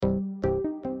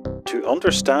To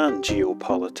understand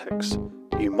geopolitics,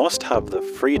 you must have the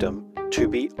freedom to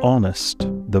be honest.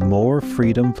 The More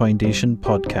Freedom Foundation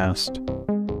podcast.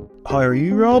 How are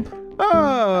you, Rob?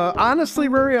 Honestly,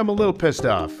 Rory, I'm a little pissed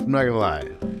off. I'm not gonna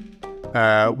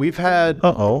lie. We've had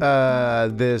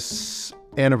this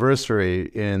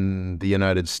anniversary in the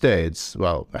United States.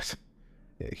 Well,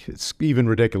 it's even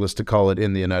ridiculous to call it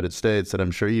in the United States, and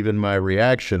I'm sure even my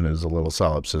reaction is a little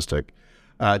solipsistic.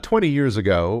 20 years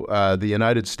ago, the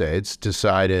United States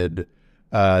decided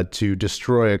to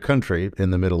destroy a country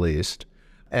in the Middle East,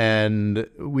 and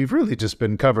we've really just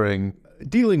been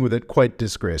dealing with it quite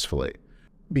disgracefully.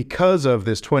 Because of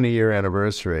this 20-year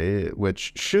anniversary,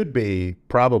 which should be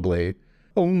probably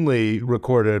only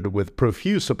recorded with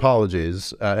profuse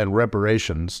apologies and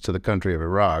reparations to the country of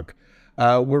Iraq,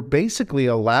 we're basically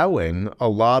allowing a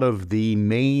lot of the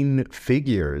main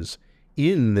figures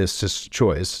in this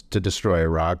choice to destroy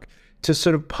Iraq to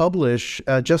sort of publish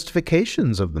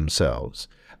justifications of themselves.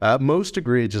 Most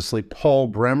egregiously, Paul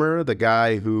Bremer, the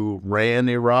guy who ran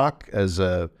Iraq as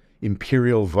a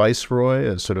imperial viceroy,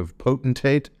 a sort of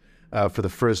potentate for the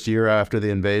first year after the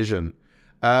invasion,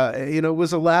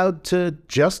 was allowed to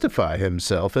justify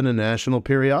himself in a national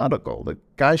periodical. The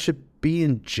guy should be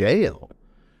in jail.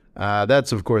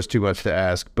 That's, of course, too much to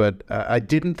ask, but I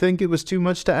didn't think it was too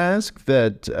much to ask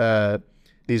that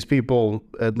these people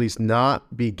at least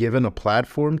not be given a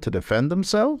platform to defend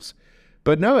themselves.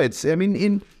 But no,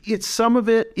 some of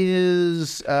it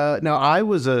is, now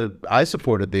I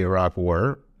supported the Iraq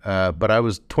War, but I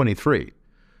was 23,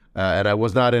 and I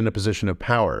was not in a position of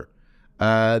power.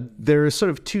 There are sort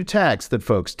of two tacks that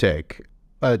folks take.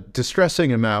 A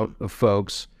distressing amount of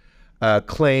folks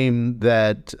claim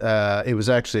that it was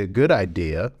actually a good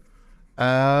idea,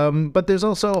 but there's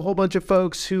also a whole bunch of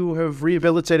folks who have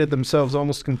rehabilitated themselves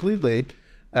almost completely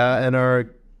and are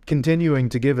continuing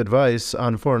to give advice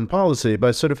on foreign policy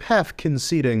by sort of half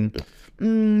conceding,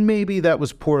 maybe that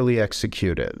was poorly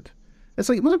executed. It's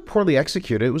like, it wasn't poorly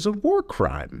executed, it was a war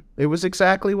crime. It was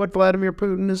exactly what Vladimir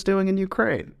Putin is doing in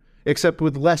Ukraine, except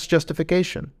with less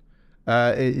justification.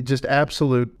 Just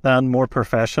absolute... And more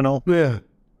professional. Yeah,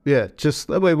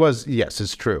 it was, yes,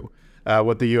 it's true.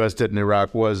 What the U.S. did in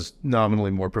Iraq was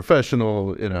nominally more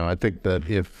professional. I think that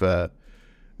if the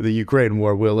Ukraine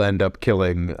war will end up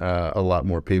killing a lot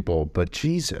more people, but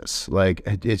Jesus,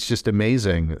 it's just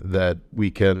amazing that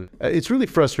we can... It's really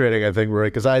frustrating, I think, Roy,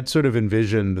 because I had sort of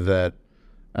envisioned that,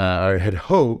 or had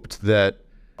hoped that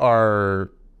our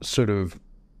sort of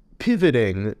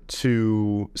pivoting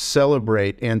to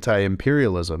celebrate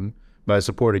anti-imperialism by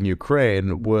supporting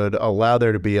Ukraine would allow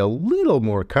there to be a little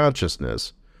more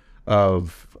consciousness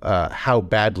of how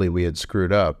badly we had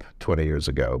screwed up 20 years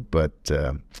ago. But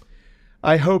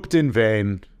I hoped in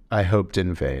vain.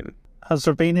 Has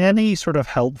there been any sort of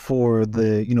help for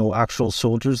the, actual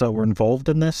soldiers that were involved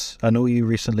in this? I know you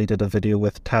recently did a video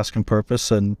with Task and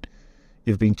Purpose and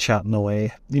you've been chatting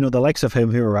away. The likes of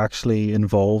him who are actually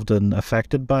involved and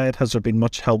affected by it, has there been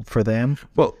much help for them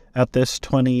at this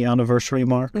 20 anniversary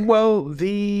mark? Well,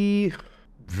 the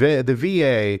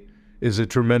VA is a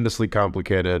tremendously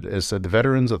complicated, it's a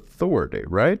Veterans Authority,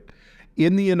 right?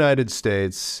 In the United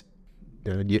States,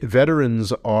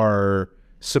 veterans are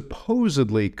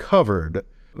supposedly covered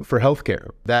for healthcare.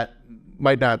 That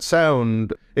might not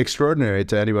sound extraordinary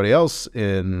to anybody else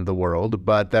in the world,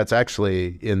 but that's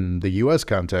actually, in the U.S.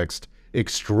 context,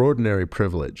 extraordinary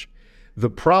privilege. The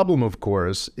problem, of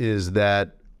course, is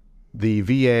that the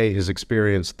VA has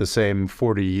experienced the same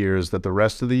 40 years that the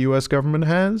rest of the U.S. government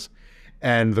has,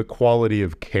 and the quality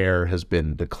of care has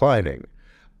been declining.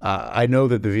 I know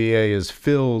that the VA is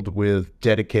filled with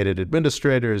dedicated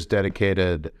administrators,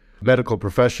 dedicated medical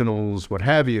professionals, what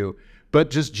have you, but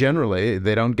just generally,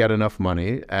 they don't get enough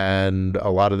money, and a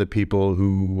lot of the people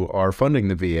who are funding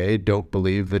the VA don't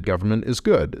believe that government is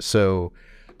good. So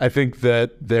I think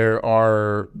that there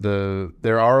are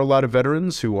a lot of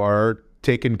veterans who are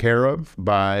taken care of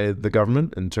by the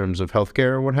government in terms of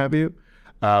healthcare or what have you.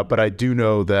 But I do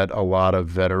know that a lot of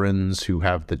veterans who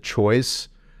have the choice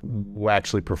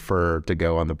actually prefer to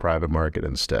go on the private market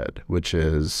instead, which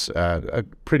is a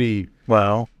pretty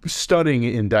stunning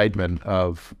indictment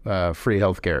of free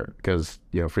healthcare, because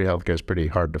free healthcare is pretty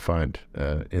hard to find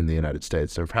in the United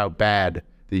States, of how bad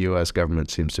the U.S. government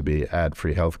seems to be at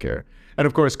free healthcare. And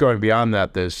of course, going beyond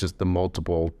that, there's just the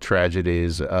multiple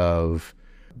tragedies of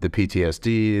the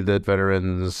PTSD that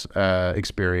veterans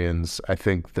experience. I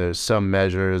think by some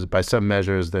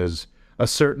measures, there's a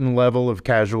certain level of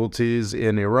casualties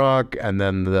in Iraq, and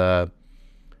then the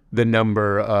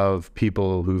number of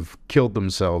people who've killed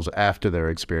themselves after their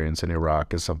experience in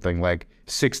Iraq is something like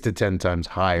 6 to 10 times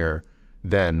higher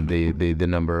than the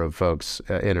number of folks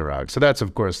in Iraq. So that's,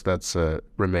 of course,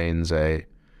 remains a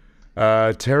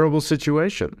terrible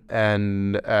situation.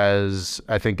 And as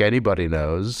I think anybody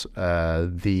knows,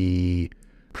 the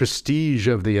prestige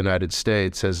of the United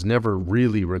States has never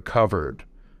really recovered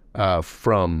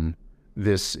from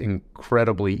this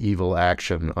incredibly evil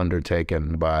action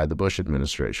undertaken by the Bush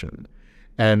administration.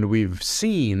 And we've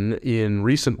seen in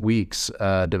recent weeks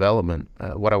development,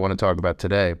 what I want to talk about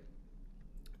today,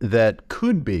 that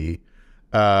could be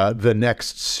the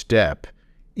next step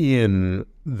in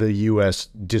the U.S.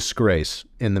 disgrace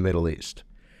in the Middle East.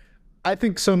 I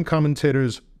think some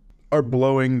commentators are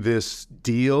blowing this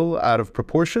deal out of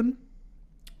proportion,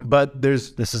 but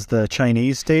this is the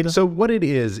Chinese deal? So what it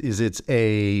is it's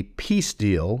a peace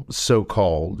deal,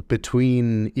 so-called,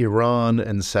 between Iran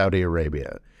and Saudi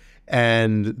Arabia.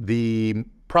 And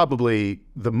probably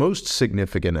the most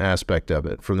significant aspect of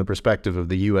it, from the perspective of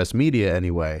the U.S. media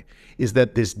anyway, is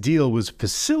that this deal was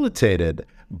facilitated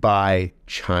by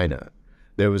China.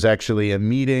 There was actually a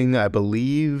meeting, I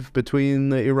believe, between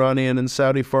the Iranian and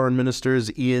Saudi foreign ministers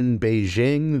in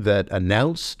Beijing that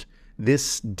announced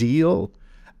this deal.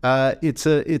 It's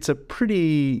a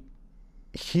pretty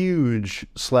huge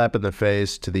slap in the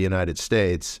face to the United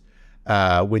States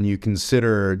when you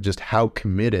consider just how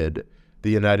committed the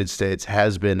United States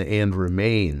has been and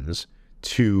remains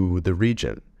to the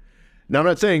region. Now, I'm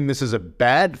not saying this is a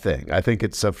bad thing. I think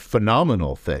it's a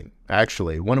phenomenal thing,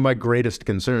 actually. One of my greatest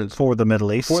concerns for the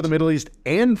Middle East. For the Middle East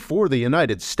and for the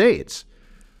United States.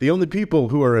 The only people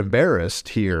who are embarrassed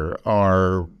here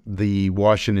are the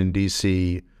Washington,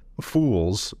 D.C.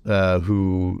 fools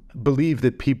who believe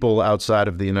that people outside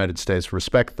of the United States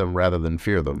respect them rather than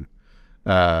fear them.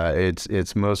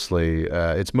 It's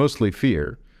mostly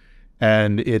fear.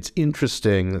 And it's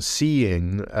interesting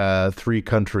seeing three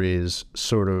countries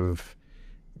sort of,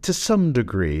 to some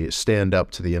degree, stand up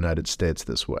to the United States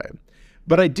this way.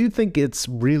 But I do think it's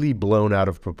really blown out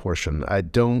of proportion. I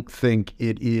don't think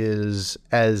it is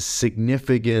as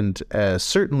significant as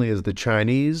certainly as the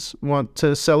Chinese want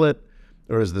to sell it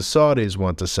or as the Saudis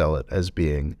want to sell it as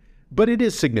being. But it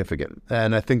is significant.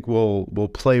 And I think we'll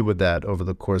play with that over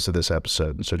the course of this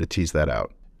episode and sort of tease that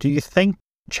out. Do you think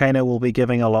China will be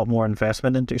giving a lot more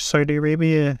investment into Saudi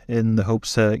Arabia in the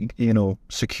hopes to,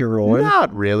 secure oil?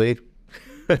 Not really.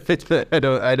 I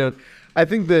don't. I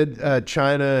think that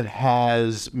China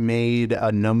has made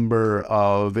a number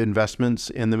of investments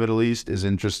in the Middle East, is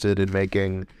interested in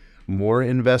making more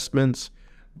investments,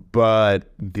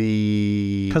 but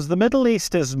because the Middle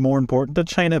East is more important to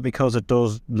China because it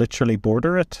does literally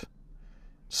border it.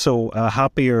 So a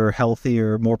happier,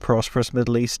 healthier, more prosperous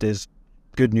Middle East is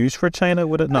good news for China,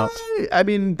 would it not? I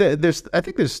mean, there's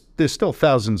still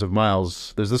thousands of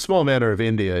miles. There's the small matter of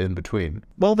India in between.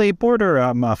 Well, they border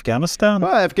Afghanistan.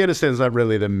 Well, Afghanistan's not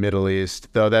really the Middle East,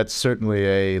 though. That's certainly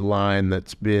a line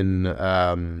that's been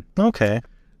okay.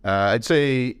 I'd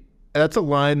say that's a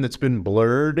line that's been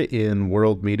blurred in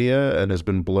world media and has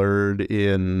been blurred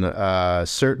in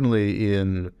certainly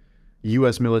in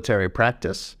U.S. military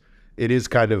practice. It is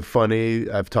kind of funny.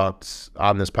 I've talked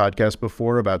on this podcast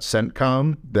before about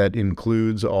CENTCOM that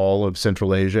includes all of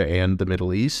Central Asia and the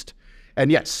Middle East.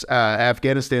 And yes,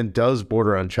 Afghanistan does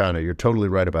border on China. You're totally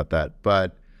right about that.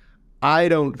 But I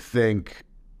don't think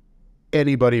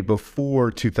anybody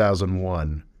before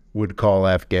 2001 would call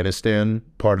Afghanistan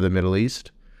part of the Middle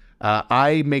East.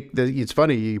 It's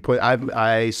funny,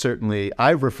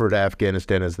 I refer to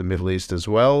Afghanistan as the Middle East as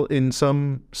well in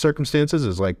some circumstances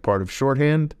as like part of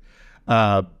shorthand.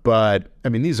 But I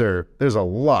mean, there's a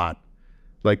lot,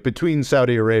 like between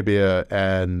Saudi Arabia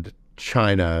and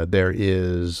China, there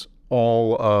is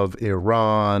all of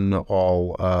Iran,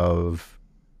 all of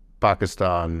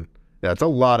Pakistan. That's a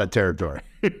lot of territory,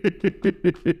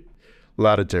 a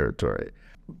lot of territory.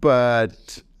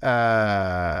 But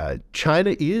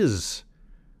China is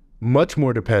much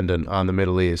more dependent on the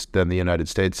Middle East than the United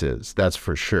States is. That's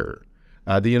for sure.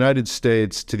 The United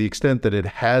States, to the extent that it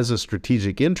has a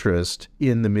strategic interest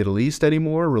in the Middle East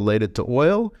anymore related to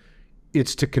oil,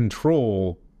 it's to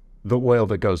control the oil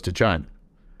that goes to China.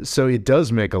 So it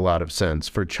does make a lot of sense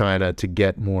for China to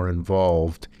get more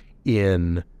involved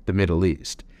in the Middle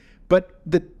East. But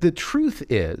the truth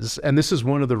is, and this is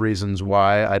one of the reasons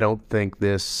why I don't think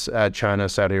this China,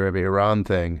 Saudi Arabia, Iran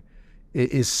thing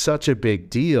is such a big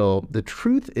deal. The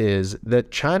truth is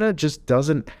that China just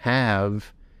doesn't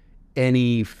have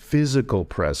any physical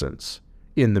presence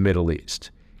in the Middle East,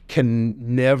 can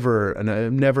never,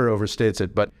 and never overstates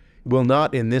it, but will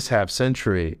not in this half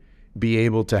century be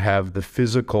able to have the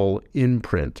physical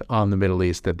imprint on the Middle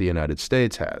East that the United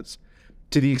States has.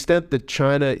 To the extent that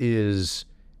China is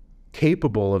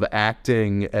capable of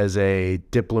acting as a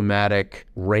diplomatic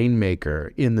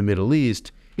rainmaker in the Middle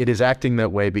East, it is acting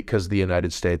that way because the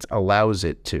United States allows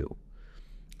it to.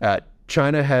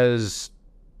 China has,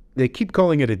 they keep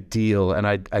calling it a deal, and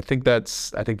I think that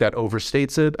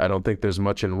overstates it. I don't think there's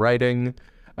much in writing.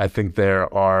 I think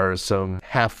there are some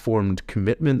half-formed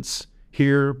commitments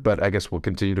here, but I guess we'll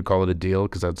continue to call it a deal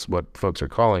because that's what folks are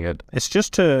calling it. It's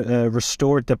just to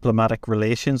restore diplomatic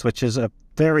relations, which is a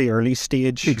very early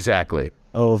stage. Exactly.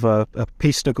 Of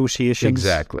peace negotiations.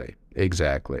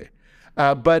 Exactly.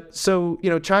 But so,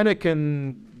 China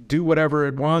can do whatever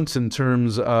it wants in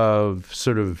terms of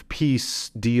sort of peace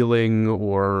dealing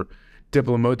or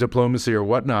diplomacy or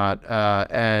whatnot.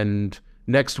 And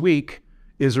next week,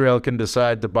 Israel can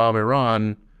decide to bomb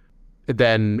Iran.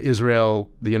 Then Israel,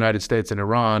 the United States, and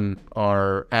Iran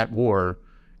are at war,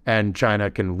 and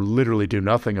China can literally do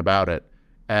nothing about it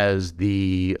as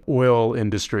the oil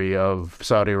industry of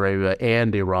Saudi Arabia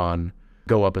and Iran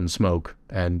go up in smoke,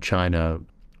 and China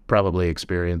probably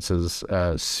experiences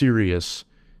serious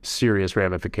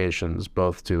ramifications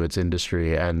both to its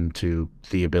industry and to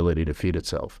the ability to feed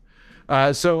itself.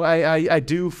 So I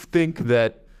do think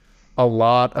that a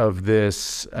lot of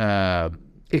this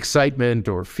excitement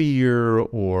or fear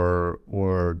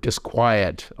or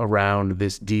disquiet around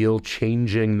this deal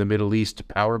changing the Middle East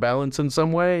power balance in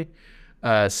some way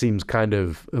seems kind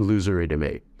of illusory to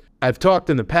me. I've talked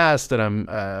in the past, and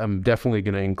I'm definitely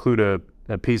going to include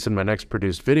a piece in my next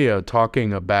produced video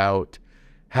talking about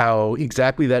how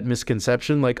exactly that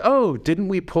misconception, like, oh, didn't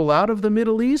we pull out of the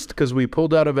Middle East because we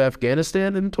pulled out of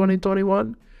Afghanistan in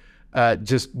 2021?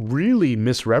 Just really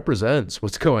misrepresents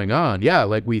what's going on. Yeah,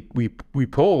 like we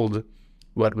pulled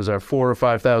what was our 4,000 or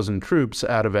 5,000 troops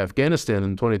out of Afghanistan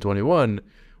in 2021.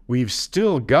 We've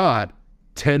still got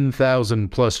 10,000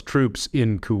 plus troops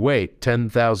in Kuwait,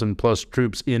 10,000 plus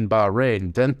troops in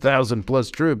Bahrain, 10,000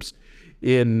 plus troops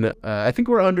in, I think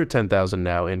we're under 10,000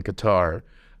 now in Qatar,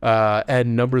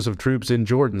 and numbers of troops in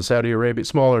Jordan, Saudi Arabia,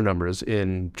 smaller numbers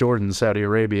in Jordan, Saudi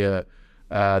Arabia,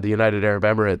 the United Arab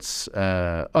Emirates,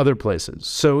 other places.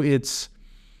 So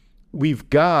we've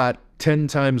got 10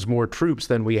 times more troops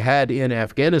than we had in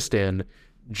Afghanistan,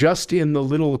 just in the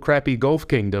little crappy Gulf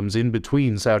kingdoms in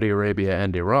between Saudi Arabia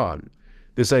and Iran.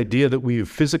 This idea that we've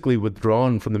physically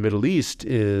withdrawn from the Middle East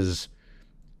is,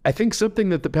 I think, something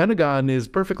that the Pentagon is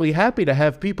perfectly happy to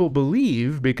have people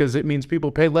believe, because it means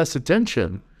people pay less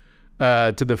attention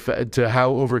to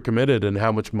how overcommitted and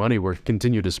how much money we're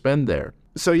continue to spend there.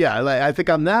 So yeah, I think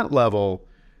on that level,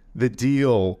 the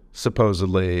deal,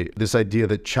 supposedly, this idea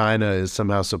that China is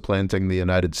somehow supplanting the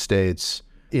United States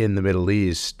in the Middle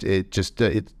East, it just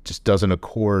doesn't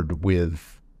accord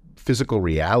with physical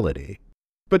reality.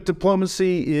 But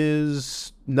diplomacy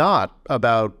is not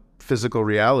about physical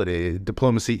reality.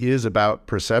 Diplomacy is about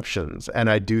perceptions. And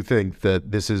I do think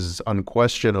that this is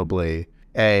unquestionably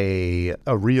a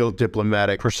real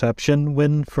diplomatic perception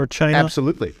win for China.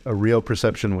 Absolutely, a real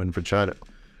perception win for China.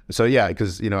 So yeah,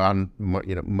 because I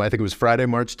think it was Friday,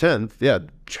 March 10th. Yeah,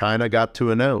 China got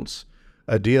to announce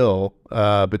a deal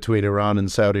between Iran and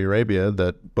Saudi Arabia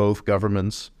that both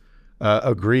governments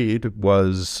agreed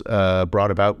was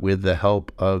brought about with the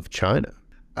help of China.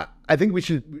 I think we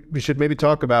should maybe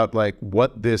talk about like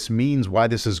what this means, why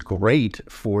this is great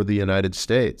for the United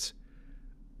States.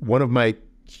 One of my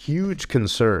huge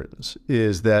concerns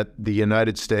is that the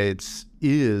United States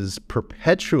is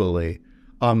perpetually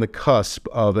on the cusp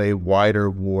of a wider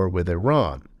war with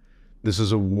Iran. This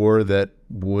is a war that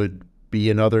would be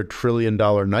another $1 trillion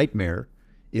nightmare.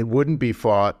 It wouldn't be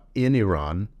fought in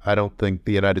Iran. I don't think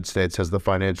the United States has the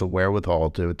financial wherewithal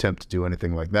to attempt to do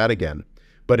anything like that again.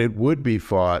 But it would be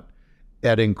fought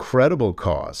at incredible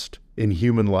cost in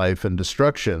human life and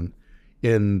destruction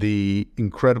in the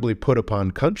incredibly put upon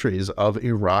countries of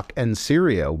Iraq and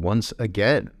Syria once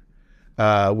again,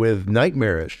 with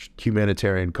nightmarish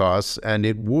humanitarian costs. And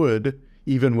it would,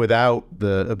 even without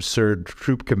the absurd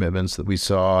troop commitments that we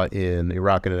saw in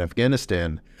Iraq and in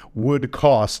Afghanistan, would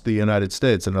cost the United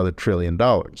States another $1 trillion.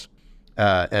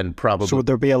 And probably... So would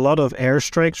there be a lot of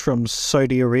airstrikes from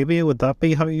Saudi Arabia? Would that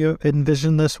be how you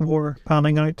envision this war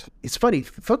panning out? It's funny,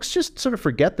 folks just sort of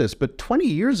forget this, but 20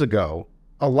 years ago,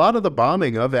 a lot of the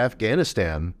bombing of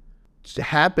Afghanistan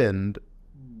happened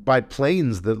by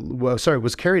planes that,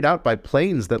 was carried out by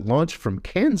planes that launched from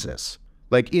Kansas,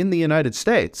 like in the United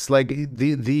States. Like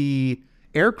the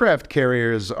aircraft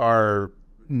carriers are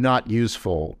not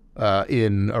useful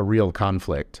in a real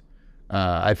conflict.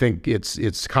 I think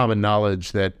it's common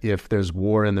knowledge that if there's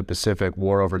war in the Pacific,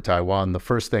 war over Taiwan, the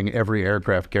first thing every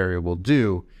aircraft carrier will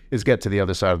do is get to the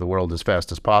other side of the world as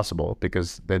fast as possible,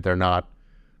 because they're not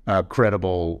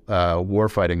credible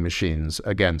warfighting machines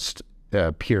against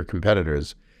peer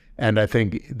competitors. And I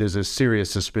think there's a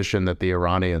serious suspicion that the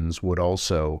Iranians would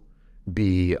also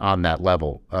be on that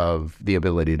level of the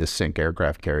ability to sink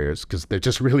aircraft carriers, because they're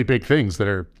just really big things that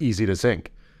are easy to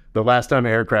sink. The last time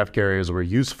aircraft carriers were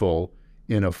useful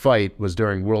in a fight was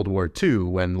during World War II,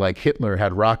 when like Hitler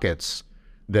had rockets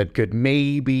that could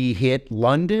maybe hit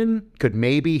London, could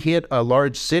maybe hit a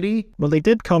large city. Well, they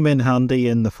did come in handy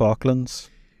in the Falklands.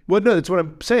 Well, no, that's what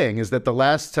I'm saying, is that the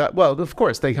last time, well, of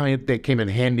course, they came in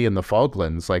handy in the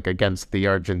Falklands, like against the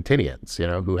Argentinians, you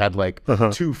know, who had like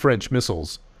 2 French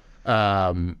missiles.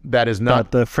 That is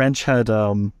not... But the French had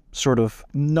sort of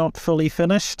not fully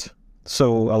finished,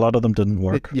 so a lot of them didn't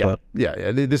work.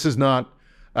 This is not...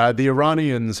 the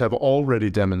Iranians have already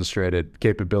demonstrated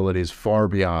capabilities far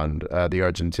beyond the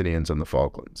Argentinians and the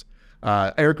Falklands.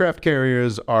 Aircraft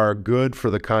carriers are good for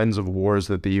the kinds of wars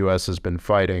that the U.S. has been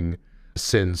fighting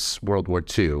since World War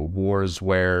II, wars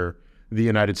where the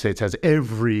United States has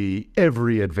every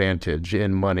advantage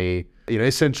in money, you know,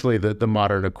 essentially the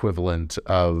modern equivalent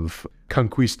of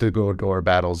conquistador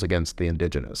battles against the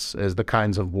indigenous, is the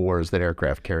kinds of wars that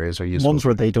aircraft carriers are used. Ones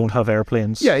where they don't have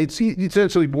airplanes. Yeah, it's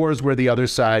essentially wars where the other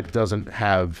side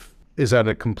is at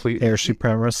a complete... air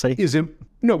supremacy.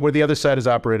 Where the other side is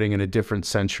operating in a different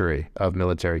century of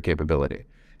military capability.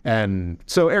 And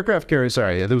so aircraft carriers,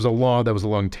 that was a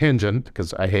long tangent,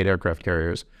 because I hate aircraft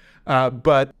carriers.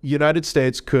 But United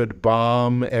States could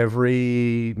bomb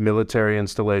every military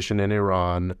installation in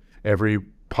Iran, every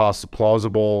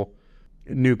plausible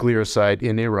nuclear site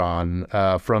in Iran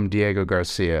from Diego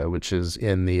Garcia, which is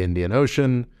in the Indian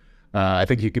Ocean. I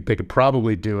think they could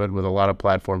probably do it with a lot of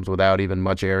platforms without even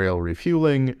much aerial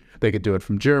refueling. They could do it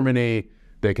from Germany.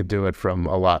 They could do it from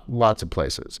lots of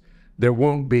places. There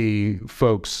won't be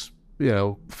folks,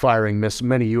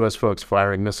 many U.S. folks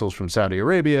firing missiles from Saudi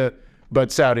Arabia,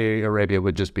 but Saudi Arabia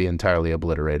would just be entirely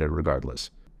obliterated regardless.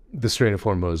 The Strait of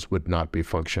Hormuz would not be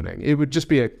functioning. It would just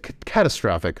be a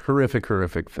catastrophic,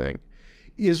 horrific thing.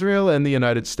 Israel and the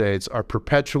United States are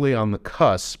perpetually on the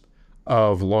cusp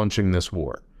of launching this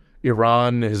war.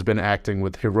 Iran has been acting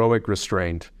with heroic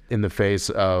restraint in the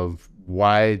face of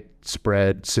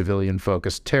widespread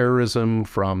civilian-focused terrorism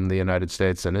from the United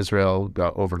States and Israel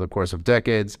over the course of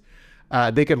decades.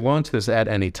 They could launch this at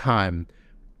any time.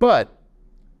 But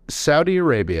Saudi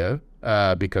Arabia,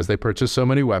 because they purchase so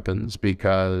many weapons,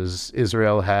 because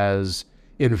Israel has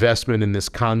investment in this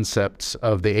concept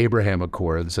of the Abraham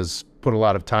Accords, has put a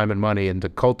lot of time and money into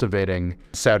cultivating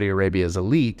Saudi Arabia's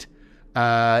elite,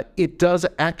 it does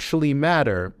actually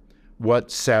matter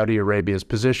what Saudi Arabia's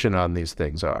position on these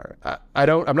things are.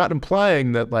 I'm not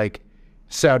implying that like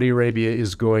Saudi Arabia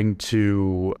is going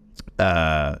to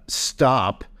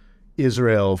stop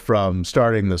Israel from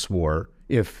starting this war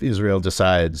if Israel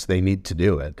decides they need to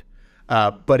do it.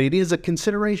 But it is a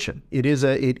consideration. It is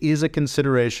a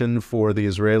consideration for the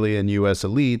Israeli and U.S.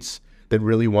 elites that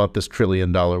really want this $1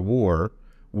 trillion war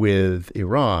with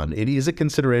Iran. It is a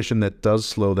consideration that does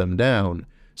slow them down.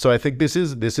 So I think this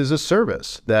is a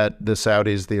service that the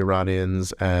Saudis, the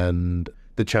Iranians, and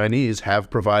the Chinese have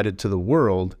provided to the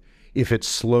world if it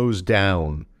slows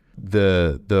down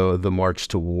the march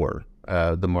to war,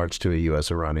 the march to a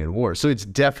U.S.-Iranian war. So it's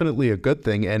definitely a good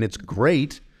thing, and it's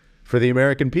great for the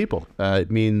American people. It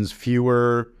means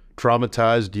fewer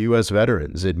traumatized U.S.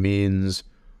 veterans. It means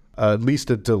at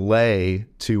least a delay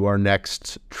to our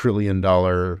next $1 trillion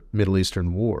Middle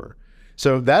Eastern war.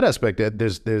 So that aspect,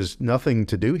 there's nothing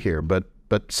to do here but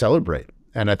celebrate,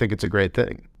 and I think it's a great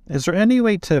thing. Is there any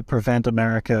way to prevent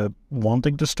America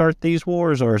wanting to start these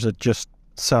wars, or is it just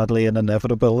sadly an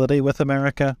inevitability with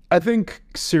America? I think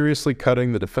seriously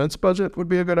cutting the defense budget would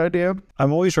be a good idea.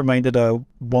 I'm always reminded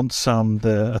once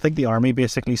I think the Army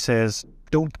basically says,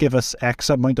 don't give us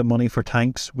X amount of money for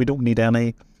tanks. We don't need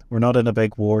any. We're not in a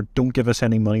big war. Don't give us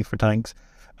any money for tanks.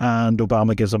 And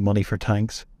Obama gives them money for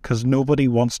tanks, because nobody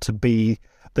wants to be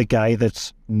the guy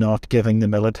that's not giving the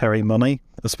military money,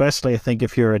 especially I think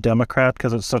if you're a Democrat,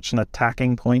 because it's such an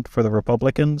attacking point for the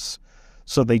Republicans.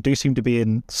 So they do seem to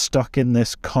be stuck in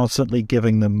this, constantly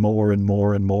giving them more and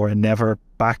more and more and never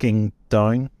backing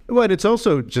down. Well, and it's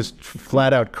also just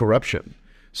flat out corruption.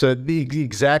 So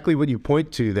exactly what you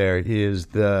point to there is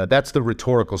that's the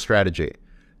rhetorical strategy.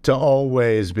 To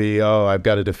always be, I've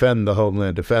got to defend the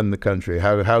homeland, defend the country.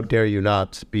 How dare you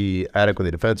not be adequately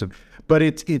defensive? But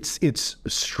it's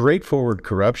straightforward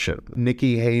corruption.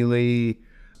 Nikki Haley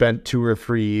spent 2 or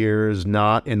 3 years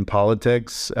not in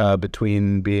politics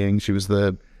she was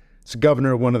the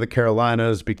governor of one of the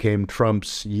Carolinas, became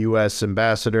Trump's U.S.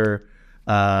 ambassador,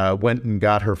 went and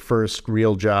got her first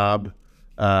real job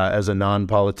as a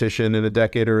non-politician in a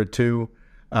decade or two.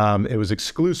 It was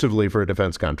exclusively for a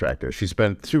defense contractor. She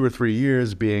spent 2 or 3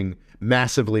 years being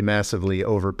massively, massively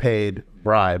overpaid,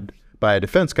 bribed by a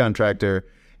defense contractor,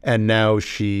 and now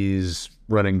she's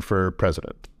running for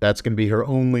president. That's going to be her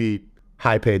only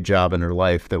high-paid job in her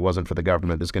life that wasn't for the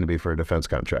government, is going to be for a defense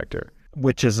contractor.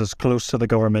 Which is as close to the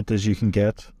government as you can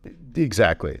get.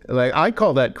 Exactly. Like, I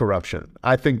call that corruption.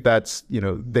 I think that's,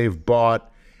 they've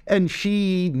bought, and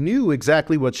she knew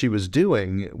exactly what she was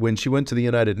doing when she went to the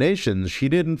United Nations. She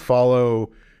didn't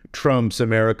follow Trump's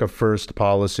America First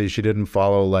policy. She didn't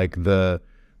follow like the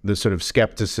sort of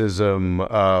skepticism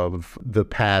of the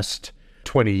past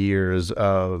 20 years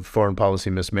of foreign policy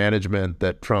mismanagement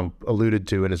that Trump alluded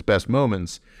to in his best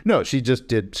moments. No, she just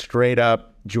did straight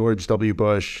up George W.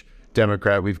 Bush,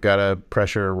 Democrat. We've got to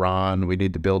pressure Iran. We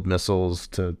need to build missiles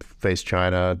to face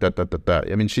China.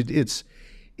 I mean,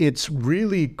 it's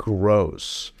really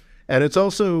gross. And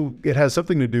it has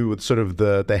something to do with sort of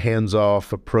the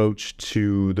hands-off approach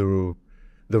to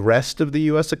the rest of the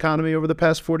U.S. economy over the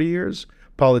past 40 years.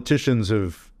 Politicians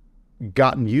have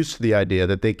gotten used to the idea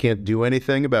that they can't do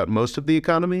anything about most of the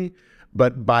economy,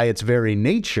 but by its very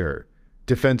nature,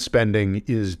 defense spending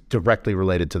is directly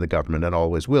related to the government and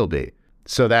always will be.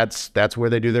 So that's where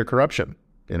they do their corruption.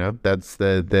 It's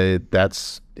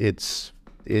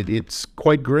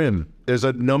quite grim. There's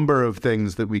a number of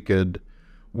things that we could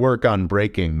work on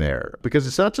breaking there, because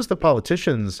it's not just the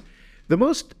politicians. The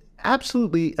most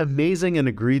absolutely amazing and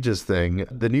egregious thing,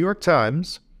 the New York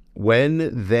Times,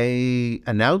 when they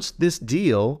announced this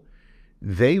deal,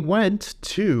 they went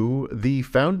to the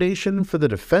Foundation for the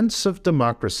Defense of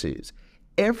Democracies.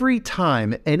 Every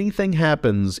time anything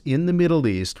happens in the Middle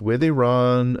East with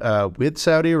Iran, with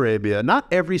Saudi Arabia, not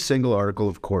every single article,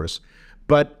 of course,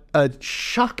 but a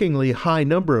shockingly high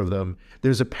number of them,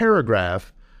 there's a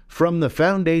paragraph from the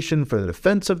Foundation for the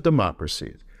Defense of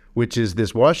Democracies, which is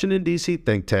this Washington, D.C.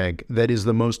 think tank that is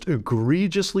the most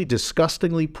egregiously,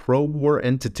 disgustingly pro-war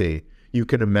entity you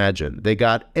can imagine. They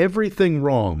got everything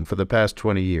wrong for the past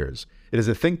 20 years. It is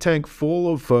a think tank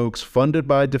full of folks funded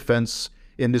by defense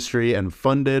industry and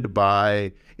funded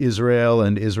by Israel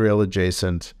and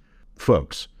Israel-adjacent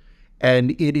folks.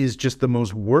 And it is just the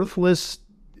most worthless.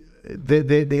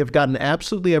 They have gotten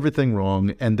absolutely everything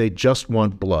wrong, and they just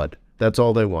want blood. That's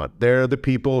all they want. They're the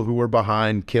people who were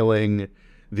behind killing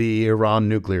the Iran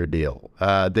nuclear deal.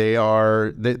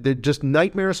 They're just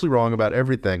nightmarishly wrong about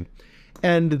everything.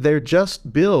 And they're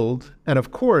just billed, and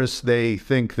of course they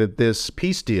think that this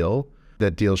peace deal,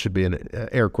 that deal should be in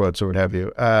air quotes or what have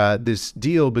you, this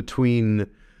deal between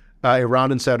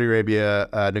Iran and Saudi Arabia,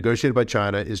 negotiated by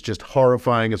China, is just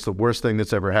horrifying. It's the worst thing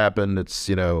that's ever happened. It's,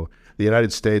 the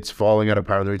United States falling out of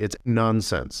power. It's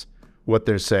nonsense what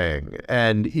they're saying.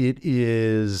 And it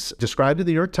is described in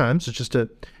the New York Times as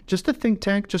just a think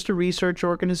tank, just a research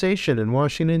organization in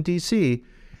Washington, D.C.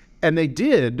 And they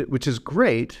did, which is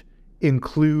great,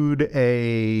 include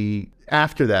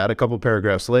after that, a couple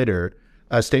paragraphs later,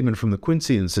 a statement from the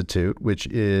Quincy Institute, which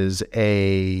is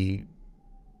a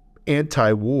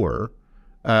anti-war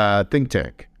think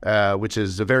tank, which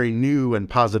is a very new and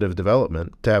positive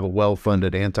development to have a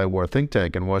well-funded anti-war think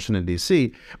tank in Washington,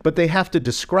 D.C. But they have to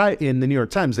describe, in the New York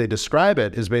Times, they describe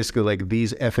it as basically like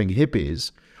these effing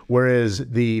hippies, whereas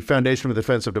the Foundation for the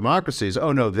Defense of Democracies,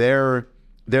 oh no, they're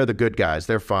the good guys,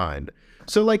 they're fine.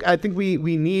 So I think we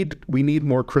need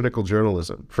more critical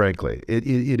journalism, frankly. It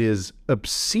is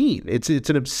obscene. It's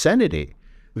an obscenity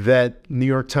that New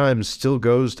York Times still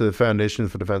goes to the Foundation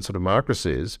for the Defense of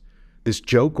Democracies, this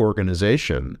joke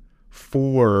organization,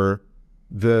 for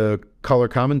the color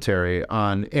commentary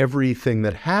on everything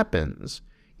that happens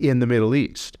in the Middle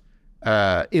East,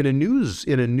 in a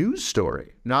news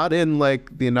story, not in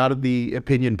the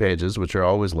opinion pages, which are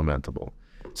always lamentable.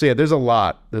 So yeah, there's a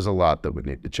lot that would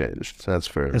need to change. So that's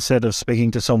fair. Instead of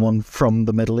speaking to someone from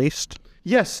the Middle East.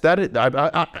 Yes, that's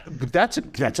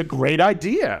a great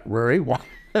idea, Rory.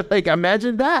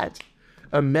 Imagine that.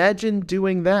 Imagine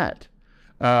doing that.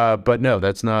 But no,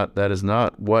 that is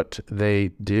not what they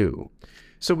do.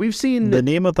 So we've seen the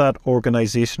name of that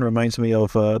organization reminds me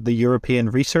of the European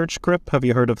Research Group. Have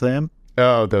you heard of them?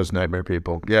 Oh, those nightmare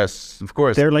people. Yes, of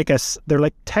course. They're like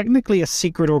technically a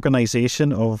secret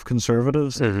organization of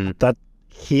conservatives that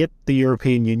hate the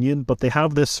European Union, but they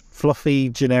have this fluffy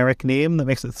generic name that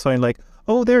makes it sound like,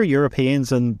 oh, they're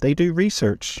Europeans and they do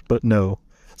research, but no.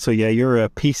 So yeah, you're a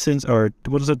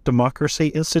Democracy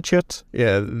Institute?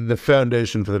 Yeah, the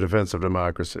Foundation for the Defense of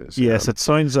Democracies. Yes, it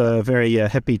sounds very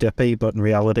hippy-dippy, but in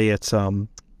reality it's,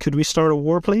 could we start a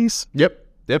war, please? Yep,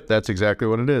 that's exactly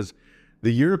what it is.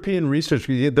 The European research,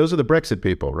 those are the Brexit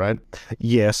people, right?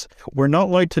 Yes. We're not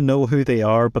allowed to know who they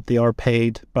are, but they are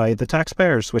paid by the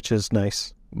taxpayers, which is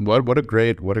nice. What a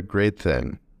great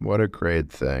thing. What a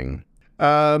great thing.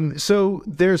 So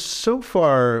there's so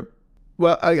far,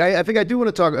 well, I think I do want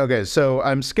to talk, okay, so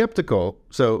I'm skeptical.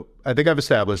 So I think I've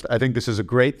established, I think this is a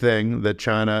great thing that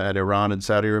China and Iran and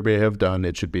Saudi Arabia have done.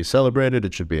 It should be celebrated.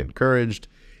 It should be encouraged.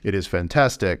 It is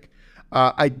fantastic.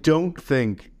 I don't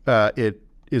think it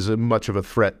is much of a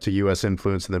threat to U.S.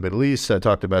 influence in the Middle East. I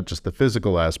talked about just the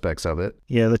physical aspects of it.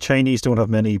 Yeah, the Chinese don't have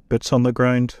many boots on the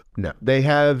ground. No, they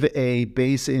have a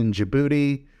base in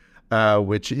Djibouti,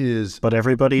 which is... But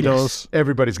everybody does.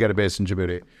 Everybody's got a base in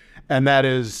Djibouti. And that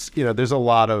is, there's a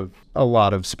lot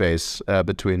of space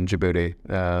between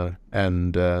Djibouti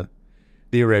and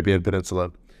the Arabian Peninsula.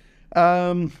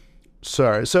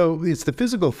 So it's the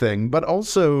physical thing, but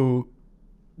also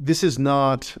this is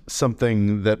not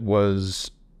something that was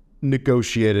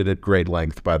negotiated at great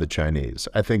length by the Chinese.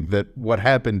 I think that what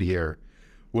happened here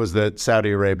was that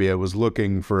Saudi Arabia was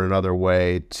looking for another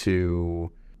way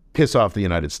to piss off the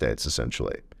United States,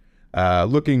 essentially.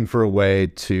 Looking for a way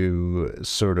to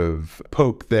sort of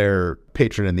poke their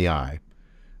patron in the eye.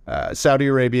 Saudi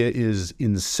Arabia is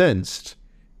incensed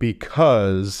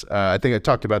because, I think I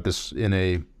talked about this in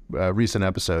a recent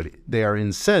episode, they are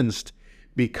incensed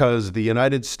because the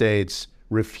United States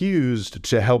refused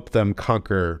to help them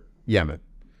conquer Yemen.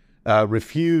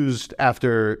 Refused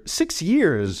after 6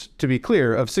 years, to be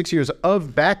clear, of 6 years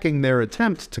of backing their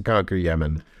attempt to conquer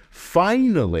Yemen.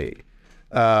 Finally,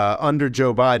 under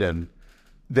Joe Biden,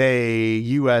 the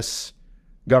U.S.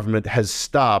 government has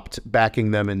stopped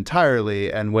backing them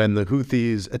entirely. And when the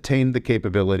Houthis attained the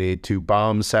capability to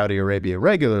bomb Saudi Arabia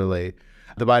regularly,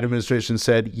 the Biden administration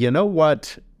said, you know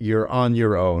what? You're on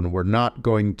your own. We're not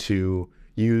going to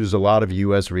use a lot of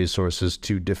U.S. resources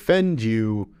to defend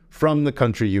you from the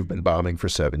country you've been bombing for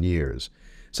 7 years.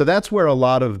 So that's where a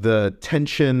lot of the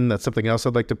tension, that's something else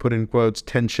I'd like to put in quotes,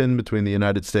 tension between the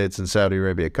United States and Saudi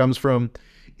Arabia comes from.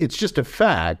 It's just a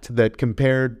fact that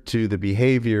compared to the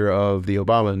behavior of the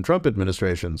Obama and Trump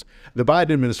administrations, the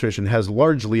Biden administration has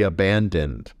largely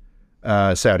abandoned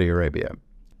Saudi Arabia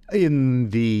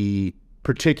in the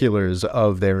particulars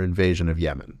of their invasion of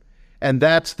Yemen. And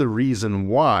that's the reason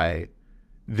why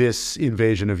this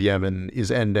invasion of Yemen is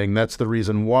ending. That's the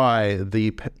reason why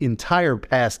the entire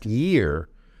past year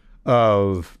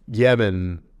of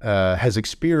Yemen has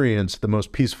experienced the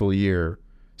most peaceful year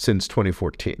since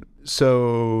 2014.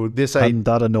 So this... And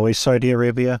that annoys Saudi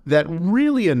Arabia? That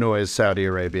really annoys Saudi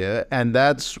Arabia, and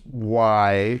that's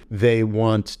why they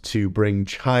want to bring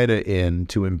China in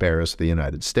to embarrass the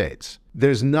United States.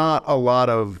 There's not a lot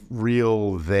of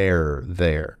real there.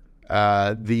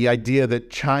 The idea that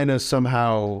China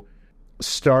somehow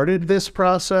started this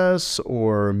process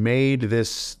or made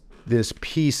these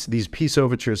peace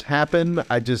overtures happen,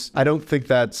 I don't think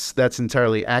that's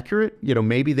entirely accurate.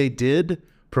 Maybe they did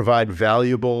provide the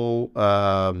valuable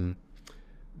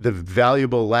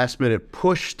last-minute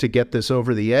push to get this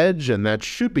over the edge, and that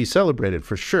should be celebrated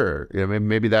for sure.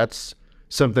 Maybe that's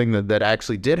something that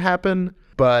actually did happen,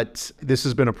 but this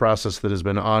has been a process that has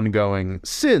been ongoing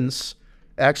since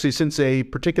a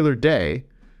particular day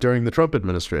during the Trump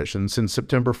administration, since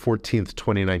September 14th,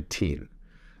 2019.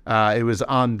 It was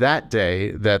on that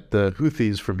day that the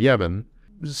Houthis from Yemen,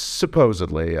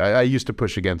 supposedly, I used to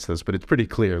push against this, but it's pretty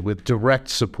clear, with direct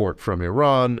support from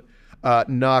Iran,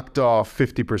 knocked off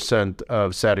 50%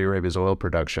 of Saudi Arabia's oil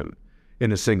production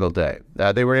in a single day.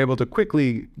 They were able to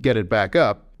quickly get it back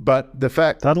up, but the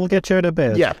fact... That'll get you out of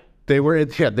bed. Yeah, they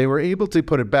were able to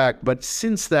put it back, but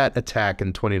since that attack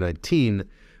in 2019,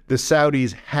 the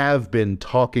Saudis have been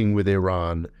talking with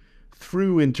Iran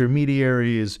through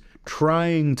intermediaries,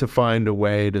 trying to find a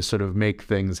way to sort of make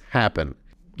things happen.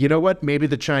 You know what? Maybe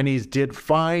the Chinese did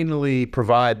finally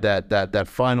provide that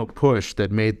final push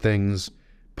that made things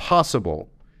possible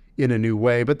in a new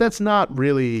way, but that's not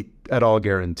really at all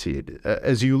guaranteed.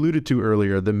 As you alluded to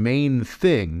earlier, the main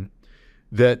thing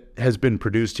that has been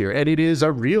produced here, and it is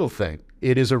a real thing.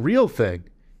 It is a real thing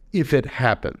if it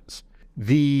happens.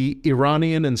 The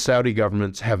Iranian and Saudi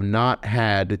governments have not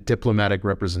had diplomatic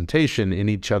representation in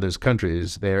each other's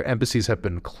countries. Their embassies have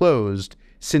been closed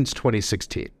since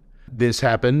 2016. This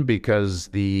happened because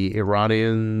the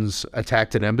Iranians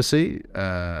attacked an embassy,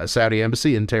 a Saudi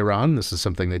embassy in Tehran. This is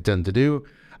something they tend to do.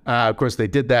 Of course, they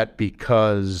did that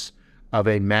because of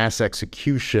a mass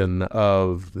execution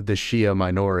of the Shia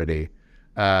minority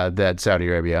that Saudi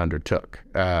Arabia undertook.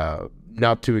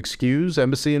 Not to excuse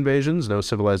embassy invasions. No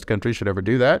civilized country should ever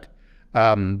do that.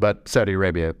 But Saudi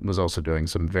Arabia was also doing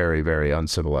some very, very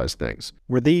uncivilized things.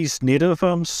 Were these native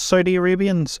Saudi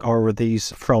Arabians, or were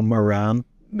these from Iran?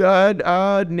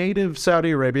 Native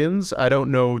Saudi Arabians. I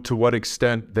don't know to what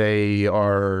extent they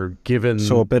are given...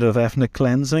 So a bit of ethnic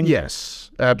cleansing?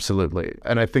 Yes, absolutely.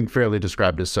 And I think fairly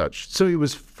described as such. So it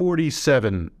was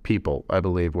 47 people, I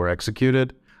believe, were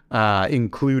executed,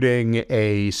 including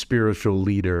a spiritual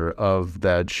leader of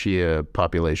that Shia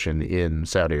population in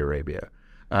Saudi Arabia.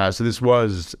 So this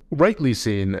was rightly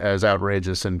seen as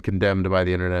outrageous and condemned by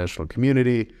the international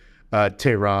community.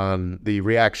 Tehran, the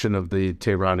reaction of the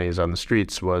Tehranis on the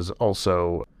streets was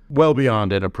also well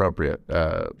beyond inappropriate.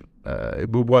 It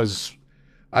was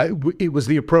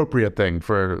the appropriate thing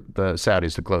for the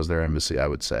Saudis to close their embassy, I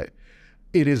would say.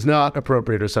 It is not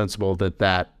appropriate or sensible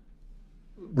that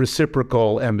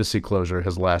reciprocal embassy closure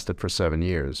has lasted for 7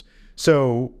 years.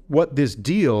 So what this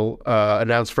deal,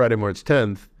 announced Friday, March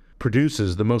 10th,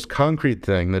 produces, the most concrete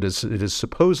thing that it is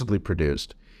supposedly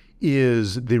produced,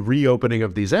 is the reopening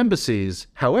of these embassies.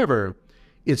 However,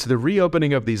 it's the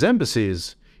reopening of these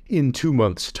embassies in 2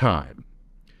 months' time.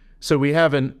 So we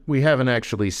haven't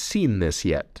actually seen this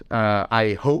yet.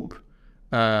 I hope,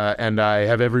 and I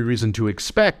have every reason to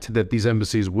expect that these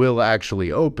embassies will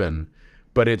actually open,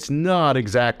 but it's not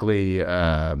exactly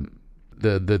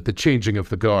the changing of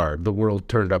the guard. The world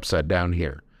turned upside down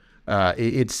here.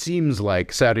 It seems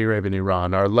like Saudi Arabia and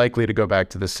Iran are likely to go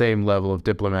back to the same level of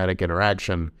diplomatic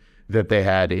interaction that they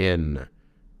had in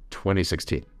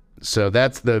 2016. So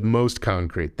that's the most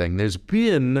concrete thing.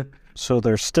 So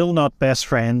they're still not best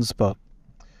friends, but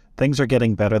things are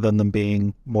getting better than them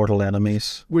being mortal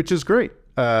enemies. Which is great.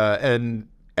 And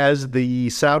as the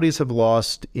Saudis have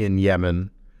lost in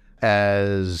Yemen,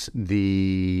 as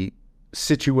the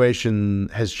situation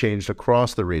has changed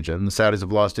across the region. The Saudis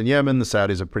have lost in Yemen. The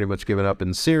Saudis have pretty much given up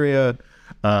in Syria.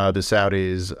 The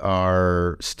Saudis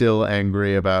are still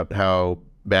angry about how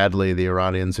badly the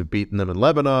Iranians have beaten them in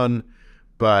Lebanon.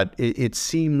 But it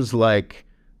seems like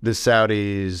the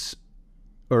Saudis,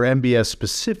 or MBS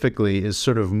specifically, is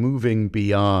sort of moving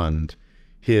beyond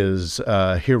his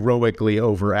heroically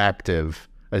overactive,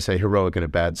 I say heroic in a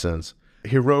bad sense,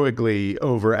 heroically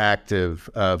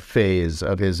overactive phase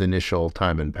of his initial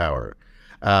time in power.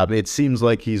 It seems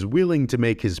like he's willing to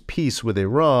make his peace with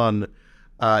Iran,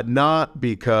 not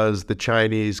because the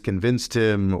Chinese convinced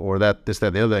him or that, the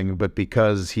other thing, but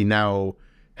because he now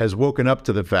has woken up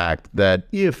to the fact that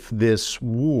if this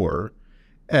war,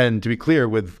 and to be clear,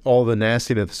 with all the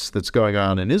nastiness that's going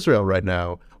on in Israel right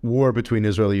now, war between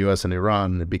Israel, the U.S., and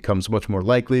Iran becomes much more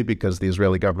likely because the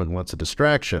Israeli government wants a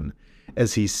distraction.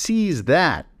 As he sees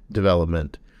that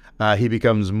development, he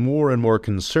becomes more and more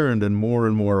concerned and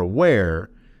more aware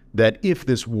that if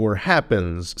this war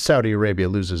happens, Saudi Arabia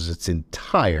loses its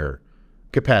entire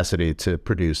capacity to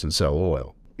produce and sell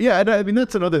oil. Yeah, and I mean,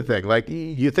 that's another thing. Like,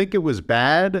 you think it was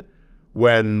bad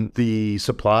when the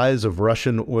supplies of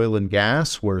Russian oil and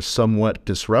gas were somewhat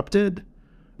disrupted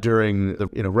during the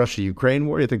Russia-Ukraine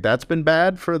war? You think that's been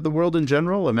bad for the world in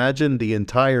general? Imagine the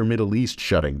entire Middle East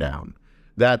shutting down.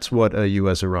 That's what a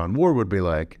U.S.-Iran war would be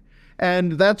like.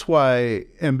 And that's why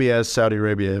MBS, Saudi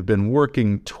Arabia, have been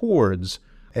working towards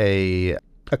a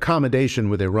accommodation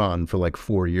with Iran for like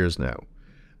 4 years now.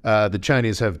 The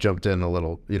Chinese have jumped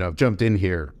in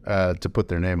here to put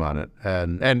their name on it.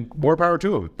 And more power to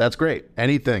them. That's great.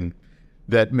 Anything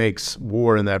that makes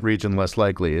war in that region less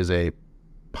likely is a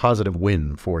positive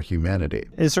win for humanity.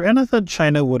 Is there anything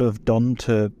China would have done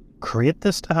to create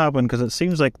this to happen? Because it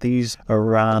seems like these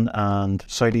Iran and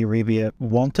Saudi Arabia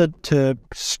wanted to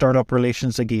start up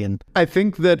relations again. I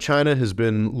think that China has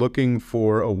been looking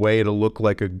for a way to look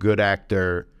like a good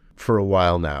actor for a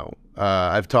while now.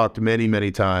 I've talked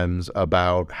many times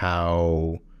about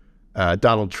how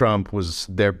Donald Trump was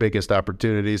their biggest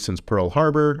opportunity since Pearl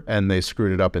Harbor, and they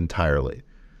screwed it up entirely.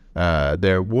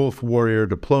 Their wolf warrior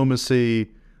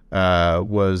diplomacy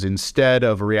was, instead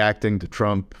of reacting to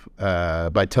Trump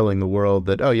by telling the world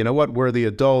that, oh, you know what, we're the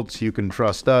adults, you can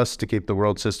trust us to keep the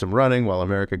world system running while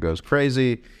America goes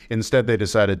crazy. Instead, they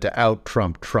decided to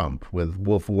out-Trump Trump with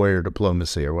wolf warrior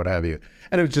diplomacy or what have you.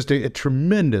 And it was just a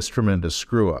tremendous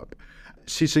screw-up.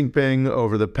 Xi Jinping,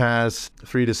 over the past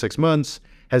 3 to 6 months,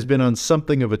 has been on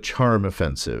something of a charm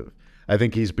offensive. I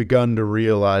think he's begun to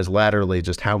realize laterally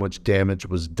just how much damage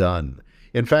was done.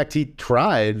 In fact, he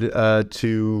tried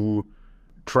to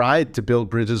build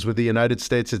bridges with the United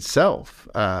States itself.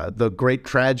 The great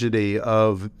tragedy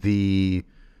of the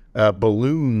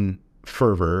balloon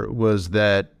fervor was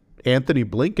that Anthony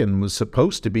Blinken was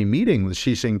supposed to be meeting with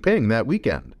Xi Jinping that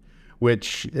weekend,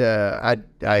 which I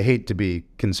hate to be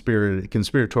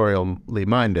conspiratorially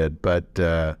minded,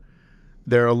 but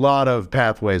there are a lot of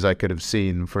pathways I could have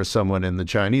seen for someone in the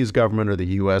Chinese government or the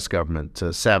U.S. government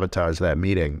to sabotage that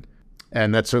meeting.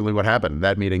 And that's certainly what happened.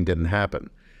 That meeting didn't happen.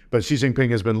 But Xi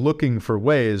Jinping has been looking for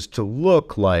ways to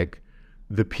look like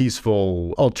the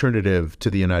peaceful alternative to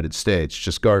the United States,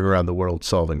 just going around the world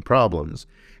solving problems.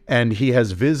 And he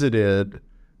has visited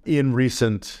in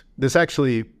recent, this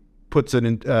actually puts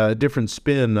a different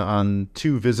spin on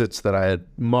two visits that I had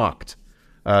mocked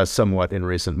somewhat in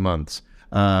recent months.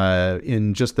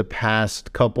 In just the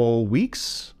past couple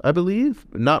weeks, I believe,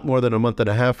 not more than a month and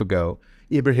a half ago,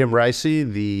 Ibrahim Raisi,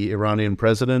 the Iranian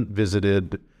president,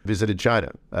 visited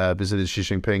China, visited Xi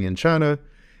Jinping in China.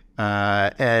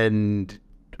 And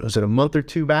was it a month or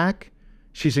two back?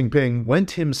 Xi Jinping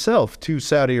went himself to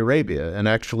Saudi Arabia and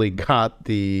actually got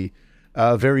the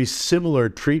very similar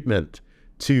treatment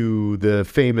to the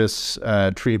famous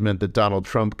treatment that Donald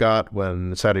Trump got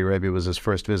when Saudi Arabia was his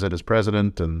first visit as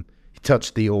president, and he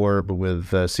touched the orb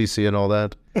with Sisi and all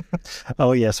that.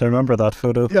 Oh yes, I remember that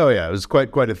photo. Oh yeah, it was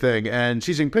quite a thing. And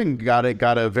Xi Jinping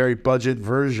got a very budget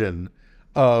version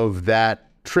of that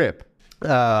trip,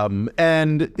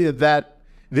 and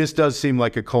this does seem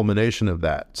like a culmination of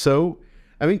that. So,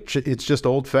 I mean, it's just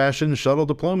old-fashioned shuttle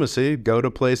diplomacy. Go to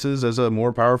places as a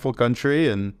more powerful country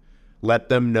and let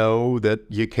them know that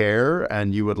you care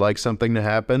and you would like something to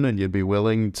happen and you'd be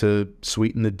willing to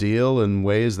sweeten the deal in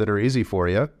ways that are easy for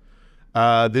you.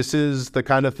 This is the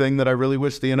kind of thing that I really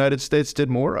wish the United States did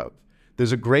more of.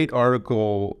 There's a great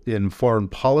article in Foreign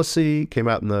Policy, came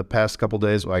out in the past couple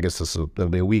days. Well, I guess it'll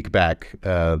be a week back.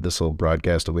 This will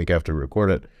broadcast a week after we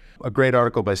record it. A great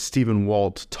article by Stephen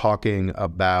Walt talking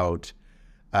about,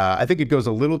 I think it goes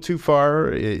a little too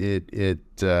far. It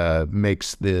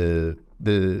makes the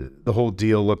whole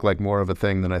deal look like more of a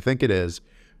thing than I think it is.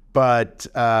 But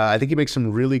I think he makes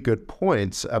some really good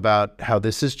points about how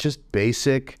this is just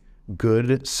basic,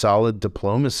 good, solid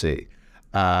diplomacy.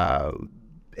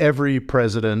 Every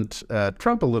president,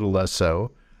 Trump a little less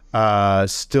so,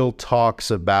 still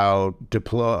talks about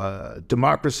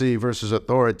democracy versus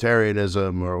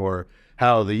authoritarianism, or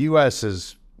how the U.S.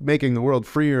 is making the world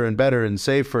freer and better and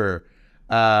safer.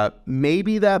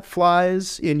 Maybe that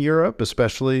flies in Europe,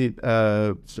 especially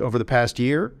over the past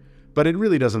year, but it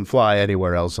really doesn't fly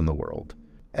anywhere else in the world.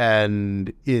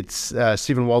 And it's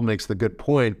Stephen Wald makes the good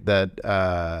point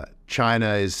that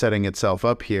China is setting itself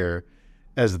up here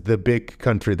as the big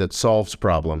country that solves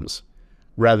problems,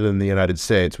 rather than the United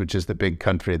States, which is the big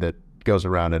country that goes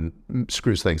around and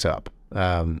screws things up.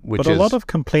 But a lot of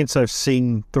complaints I've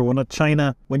seen thrown at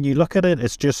China, when you look at it,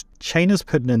 it's just China's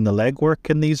putting in the legwork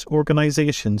in these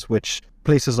organizations, which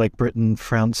places like Britain,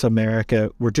 France,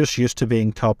 America, were just used to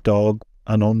being top dog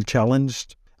and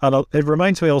unchallenged. And it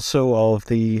reminds me also of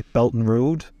the Belt and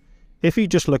Road. If you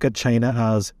just look at China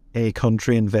as a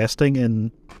country investing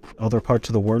in other parts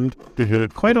of the world,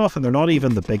 quite often they're not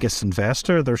even the biggest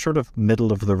investor. They're sort of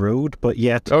middle of the road, but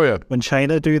yet when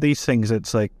China do these things,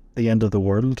 it's like the end of the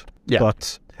world. Yeah.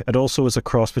 But it also is a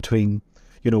cross between,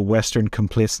 Western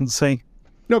complacency.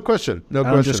 No question.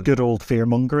 And just good old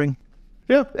fear-mongering.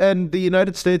 Yeah, and the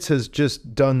United States has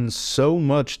just done so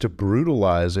much to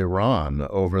brutalize Iran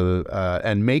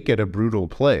and make it a brutal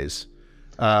place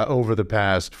over the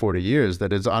past 40 years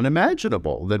that it's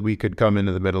unimaginable that we could come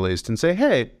into the Middle East and say,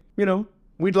 hey,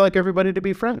 we'd like everybody to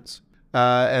be friends.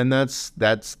 And that's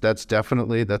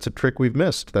definitely a trick we've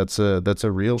missed. That's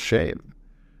a real shame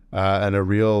and a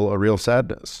real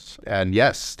sadness. And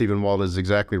yes, Stephen Wald is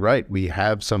exactly right. We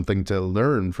have something to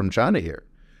learn from China here.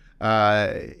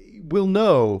 We'll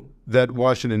know that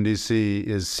Washington, D.C.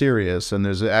 is serious, and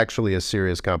there's actually a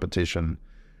serious competition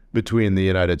between the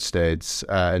United States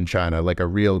and China, like a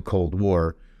real Cold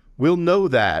War. We'll know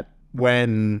that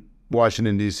when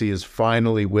Washington, D.C. is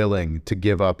finally willing to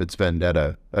give up its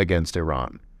vendetta against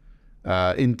Iran.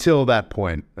 Until that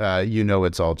point,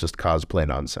 it's all just cosplay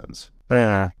nonsense.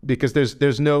 Yeah. Because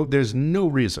there's no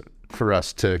reason for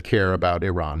us to care about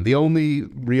Iran. The only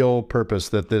real purpose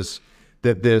that this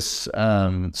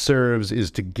serves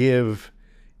is to give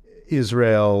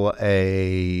Israel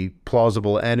a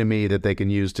plausible enemy that they can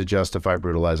use to justify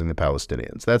brutalizing the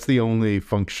Palestinians. That's the only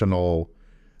functional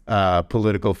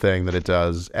political thing that it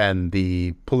does. And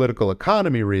the political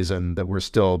economy reason that we're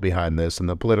still behind this, and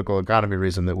the political economy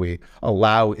reason that we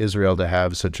allow Israel to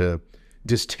have such a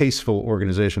distasteful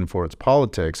organization for its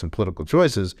politics and political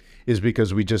choices, is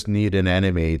because we just need an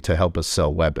enemy to help us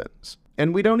sell weapons.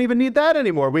 And we don't even need that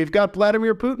anymore. We've got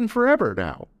Vladimir Putin forever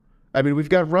now. I mean, we've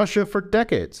got Russia for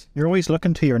decades. You're always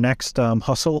looking to your next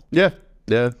hustle. Yeah.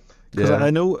 Because I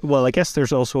know, well, I guess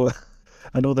there's also,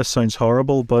 I know this sounds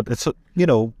horrible, but it's,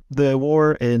 the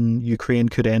war in Ukraine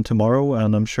could end tomorrow.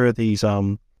 And I'm sure these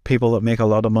people that make a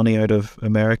lot of money out of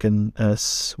American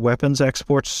weapons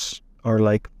exports are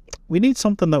like, we need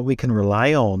something that we can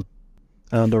rely on.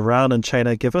 And Iran and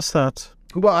China give us that.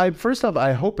 Well, first off,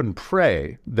 I hope and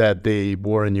pray that the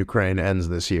war in Ukraine ends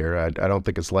this year. I don't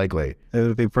think it's likely. It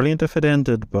would be brilliant if it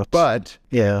ended, but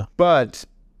yeah. But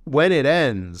when it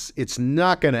ends, it's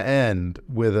not going to end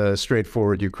with a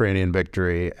straightforward Ukrainian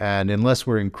victory. And unless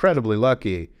we're incredibly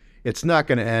lucky, it's not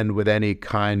going to end with any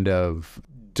kind of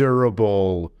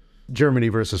durable Germany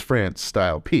versus France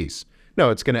style peace. No,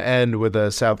 it's going to end with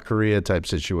a South Korea type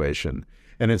situation.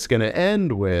 And it's going to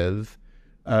end with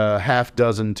half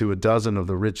dozen to a dozen of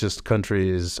the richest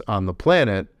countries on the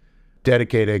planet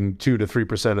dedicating 2 to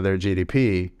 3% of their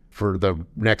GDP for the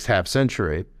next half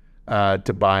century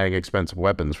to buying expensive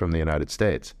weapons from the United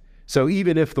States. So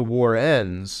even if the war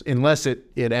ends, unless it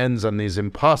ends on these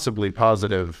impossibly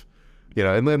positive,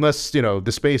 unless,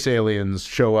 the space aliens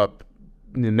show up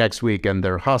next week and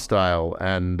they're hostile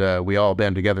and we all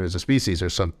band together as a species or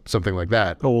something like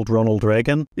that. Old Ronald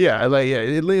Reagan. Yeah,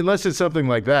 unless it's something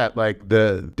like that, like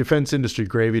the defense industry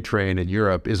gravy train in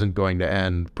Europe isn't going to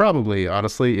end probably,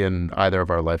 honestly, in either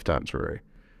of our lifetimes, Rory.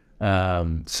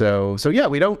 So yeah,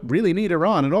 we don't really need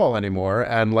Iran at all anymore.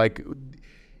 And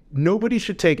nobody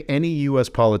should take any U.S.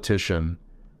 politician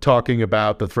talking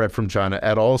about the threat from China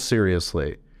at all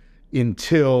seriously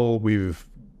until we've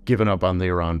given up on the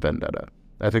Iran vendetta.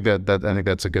 I think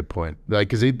that's a good point.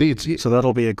 So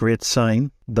that'll be a great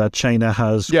sign that China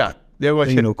has,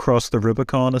 crossed the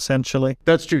Rubicon. Essentially,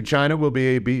 that's true. China will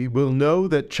will know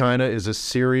that China is a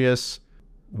serious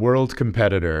world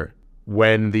competitor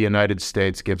when the United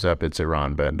States gives up its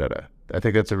Iran vendetta. I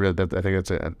think that's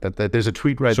there's a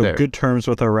tweet right there. So good terms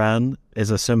with Iran is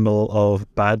a symbol of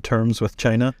bad terms with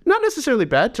China? Not necessarily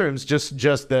bad terms, just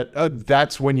that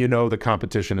that's when you know the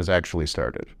competition has actually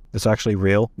started. It's actually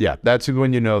real? Yeah, that's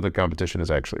when you know the competition is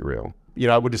actually real.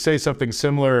 I would say something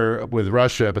similar with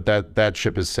Russia, but that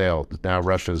ship has sailed. Now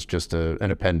Russia's just an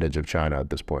appendage of China at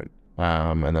this point,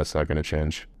 and that's not going to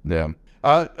change. Yeah.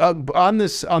 On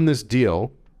this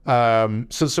deal, so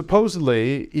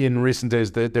supposedly in recent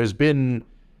days there's been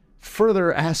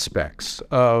further aspects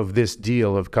of this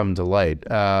deal have come to light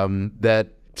that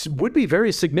would be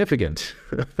very significant.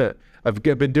 I've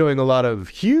been doing a lot of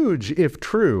huge, if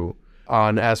true,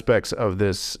 on aspects of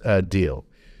this deal.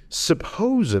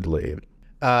 Supposedly,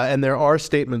 and there are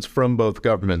statements from both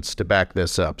governments to back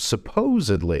this up,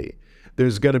 supposedly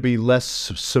there's going to be less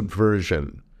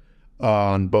subversion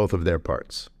on both of their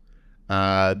parts.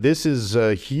 This is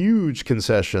a huge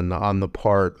concession on the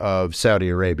part of Saudi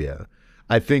Arabia.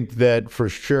 I think that for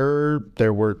sure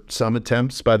there were some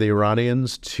attempts by the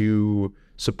Iranians to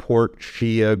support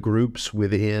Shia groups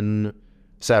within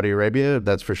Saudi Arabia,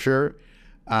 that's for sure.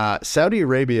 Saudi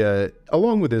Arabia,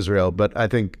 along with Israel, but I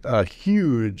think a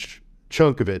huge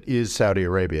chunk of it is Saudi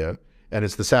Arabia, and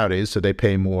it's the Saudis, so they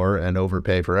pay more and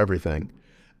overpay for everything.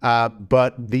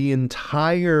 But the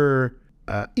entire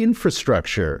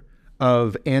infrastructure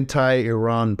of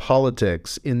anti-Iran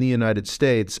politics in the United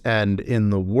States and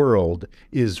in the world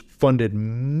is funded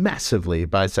massively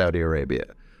by Saudi Arabia.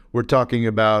 We're talking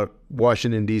about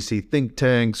Washington, D.C. think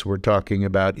tanks. We're talking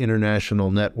about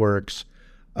international networks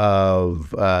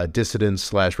of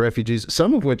dissidents/refugees,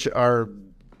 some of which are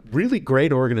really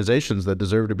great organizations that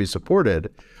deserve to be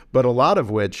supported, but a lot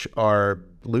of which are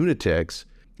lunatics,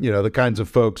 the kinds of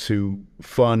folks who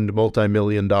fund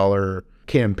multi-million-dollar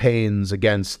campaigns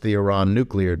against the Iran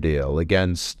nuclear deal,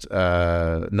 against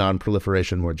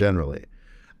non-proliferation more generally.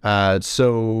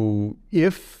 So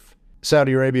if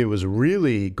Saudi Arabia was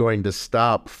really going to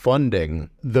stop funding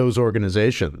those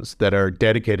organizations that are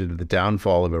dedicated to the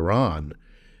downfall of Iran,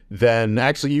 then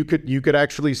actually you could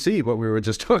actually see what we were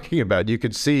just talking about. You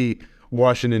could see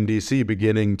Washington, D.C.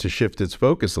 beginning to shift its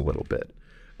focus a little bit.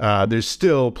 There's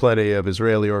still plenty of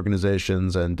Israeli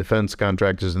organizations and defense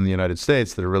contractors in the United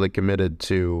States that are really committed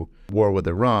to war with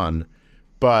Iran,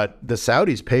 but the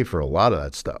Saudis pay for a lot of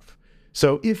that stuff.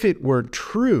 So if it were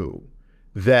true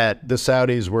that the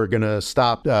Saudis were going to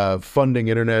stop funding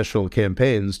international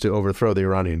campaigns to overthrow the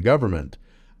Iranian government,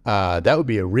 that would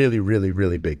be a really, really,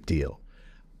 really big deal.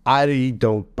 I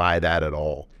don't buy that at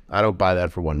all. I don't buy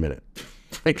that for 1 minute.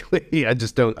 Frankly, I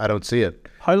don't see it.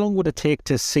 How long would it take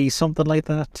to see something like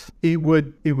that? It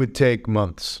would take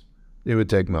months. It would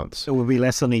take months. It would be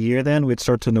less than a year then. We'd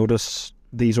start to notice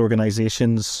these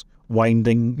organizations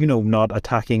winding, not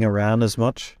attacking Iran as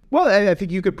much. Well, I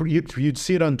think you'd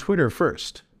see it on Twitter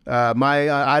first.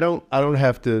 I don't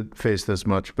have to face this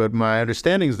much, but my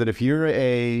understanding is that if you're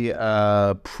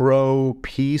a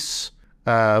pro-peace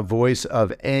voice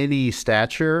of any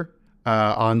stature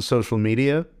on social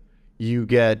media, You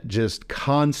get just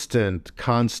constant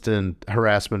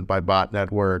harassment by bot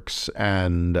networks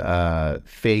and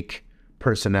fake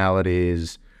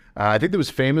personalities. I think there was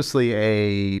famously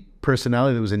a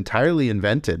personality that was entirely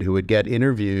invented who would get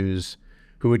interviewed,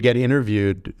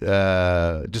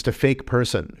 just a fake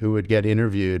person who would get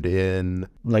interviewed in...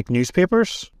 Like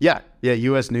newspapers? Yeah,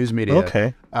 U.S. news media.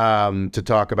 Okay. To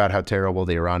talk about how terrible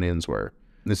the Iranians were.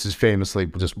 This is famously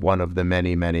just one of the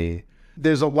many.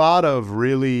 There's a lot of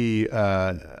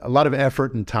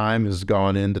effort and time has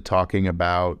gone into talking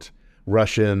about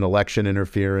Russian election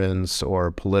interference or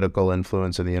political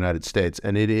influence in the United States.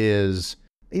 And it's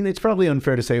probably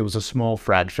unfair to say it was a small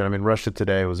fraction. I mean, Russia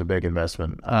today was a big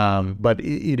investment, but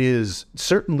it is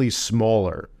certainly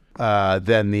smaller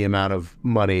than the amount of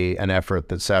money and effort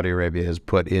that Saudi Arabia has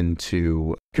put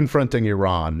into confronting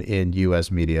Iran in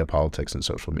U.S. media, politics, and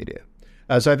social media.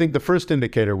 So I think the first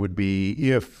indicator would be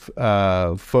if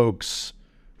folks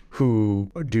who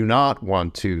do not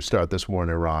want to start this war in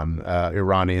Iran,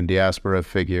 Iranian diaspora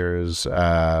figures,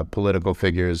 political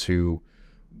figures who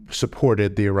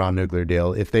supported the Iran nuclear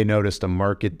deal, if they noticed a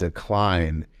marked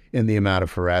decline in the amount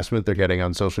of harassment they're getting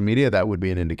on social media, that would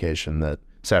be an indication that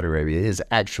Saudi Arabia is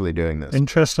actually doing this.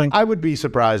 Interesting. I would be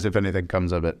surprised if anything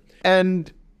comes of it. And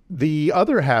the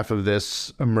other half of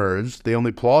this emerged, the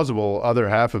only plausible other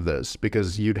half of this,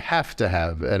 because you'd have to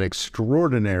have an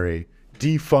extraordinary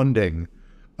defunding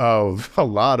of a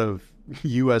lot of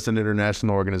U.S. and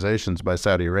international organizations by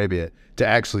Saudi Arabia to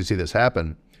actually see this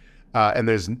happen. And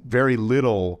there's very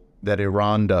little that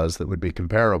Iran does that would be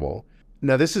comparable.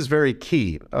 Now, this is very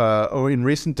key. In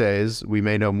recent days, we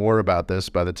may know more about this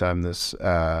by the time this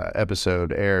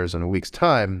episode airs in a week's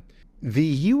time. The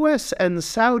U.S. and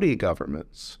Saudi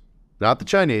governments, not the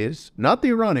Chinese, not the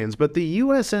Iranians, but the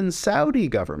U.S. and Saudi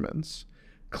governments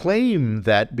claim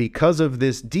that because of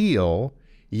this deal,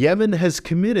 Yemen has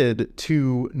committed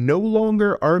to no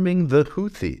longer arming the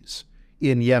Houthis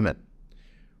in Yemen,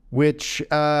 which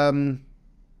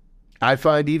I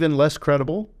find even less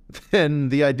credible than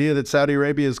the idea that Saudi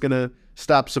Arabia is going to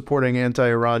stop supporting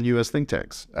anti-Iran U.S. think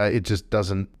tanks. It just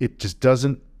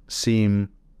doesn't seem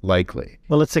likely.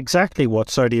 Well, it's exactly what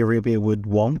Saudi Arabia would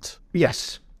want.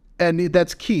 Yes. And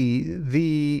that's key.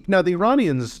 The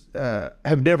Iranians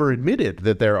have never admitted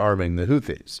that they're arming the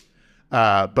Houthis.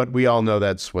 But we all know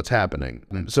that's what's happening.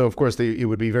 So, of course, it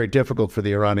would be very difficult for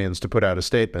the Iranians to put out a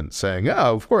statement saying,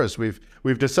 "Oh, of course,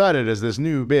 we've decided as this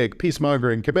new big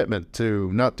peacemongering commitment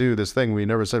to not do this thing we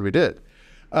never said we did."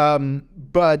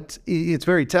 But it's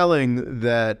very telling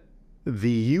that the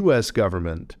U.S.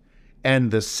 government and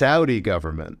the Saudi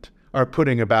government are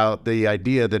putting about the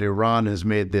idea that Iran has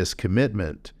made this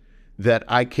commitment that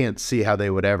I can't see how they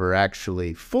would ever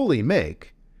actually fully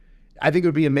make. I think it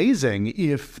would be amazing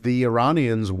if the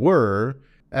Iranians were,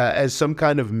 as some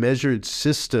kind of measured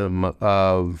system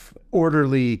of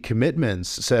orderly commitments,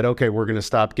 said, okay, we're going to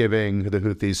stop giving the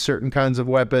Houthis certain kinds of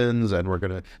weapons, and we're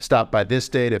going to stop by this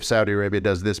date if Saudi Arabia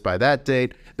does this by that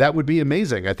date. That would be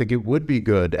amazing. I think it would be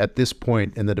good at this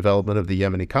point in the development of the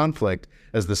Yemeni conflict,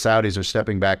 as the Saudis are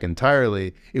stepping back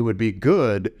entirely. It would be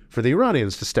good for the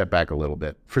Iranians to step back a little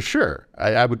bit, for sure.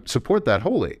 I would support that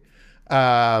wholly.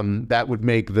 That would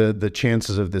make the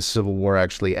chances of this civil war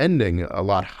actually ending a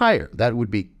lot higher. That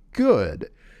would be good.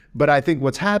 But I think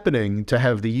what's happening to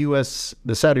have the U.S.,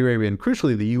 the Saudi Arabian,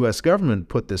 crucially the U.S. government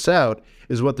put this out,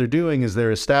 is what they're doing is they're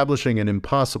establishing an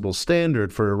impossible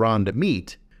standard for Iran to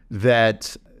meet,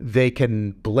 that they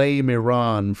can blame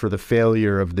Iran for the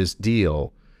failure of this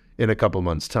deal in a couple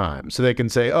months' time. So they can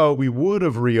say, oh, we would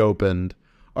have reopened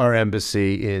our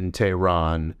embassy in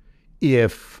Tehran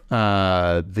if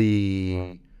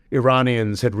the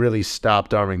Iranians had really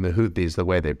stopped arming the Houthis the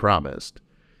way they promised.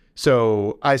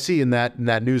 So I see in that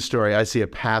news story, I see a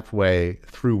pathway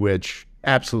through which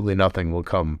absolutely nothing will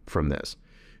come from this.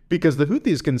 Because the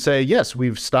Houthis can say, yes,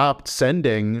 we've stopped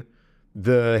sending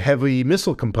the heavy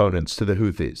missile components to the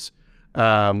Houthis,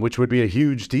 which would be a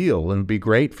huge deal and would be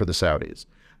great for the Saudis.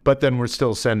 But then we're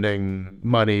still sending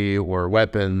money or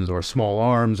weapons or small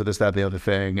arms or this, that, the other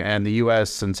thing. And the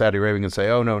U.S. and Saudi Arabia can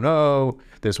say, oh, no,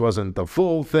 this wasn't the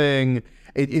full thing.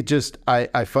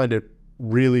 I find it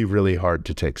really, really hard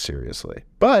to take seriously.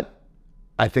 But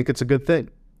I think it's a good thing.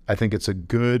 I think it's a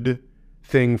good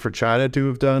thing for China to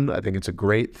have done. I think it's a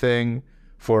great thing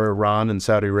for Iran and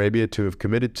Saudi Arabia to have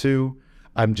committed to.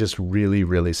 I'm just really,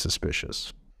 really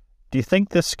suspicious. Do you think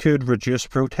this could reduce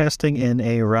protesting in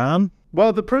Iran?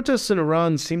 Well, the protests in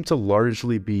Iran seem to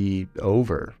largely be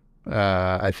over.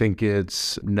 I think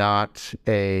it's not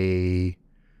it's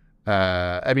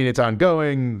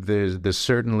ongoing. There's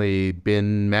certainly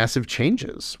been massive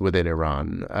changes within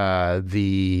Iran.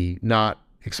 The not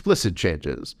explicit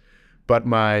changes. But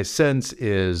my sense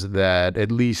is that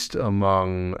at least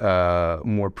among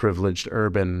more privileged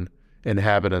urban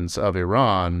inhabitants of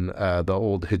Iran, the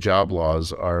old hijab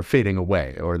laws are fading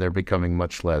away, or they're becoming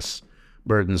much less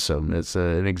burdensome. It's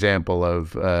an example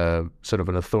of sort of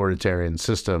an authoritarian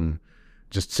system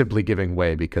just simply giving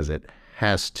way because it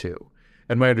has to.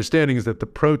 And my understanding is that the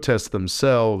protests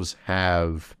themselves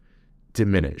have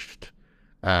diminished.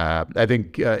 I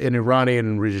think an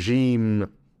Iranian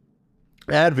regime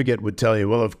advocate would tell you,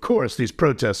 well, of course, these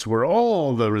protests were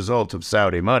all the result of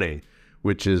Saudi money,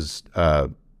 which is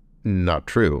not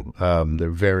true. There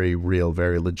are very real,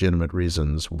 very legitimate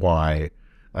reasons why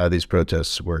these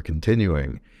protests were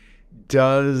continuing.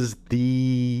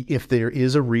 If there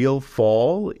is a real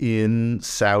fall in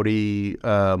Saudi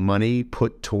money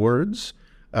put towards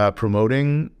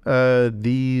promoting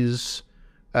these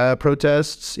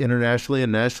protests internationally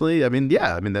and nationally, I mean,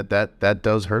 that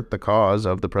does hurt the cause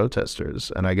of the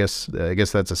protesters, and I guess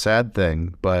that's a sad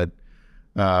thing. But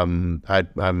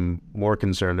I'm more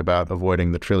concerned about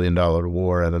avoiding the $1 trillion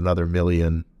war and another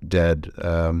million dead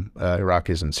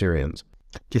Iraqis and Syrians.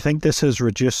 Do you think this has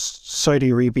reduced Saudi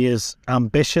Arabia's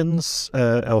ambitions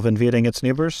of invading its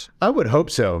neighbors? I would hope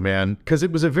so, man, because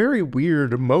it was a very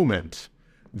weird moment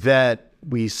that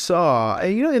we saw.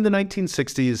 In the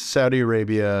 1960s, Saudi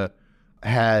Arabia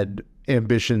had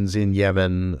ambitions in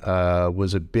Yemen,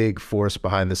 was a big force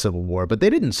behind the civil war, but they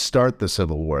didn't start the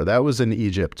civil war. That was an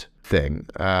Egypt thing.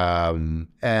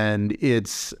 And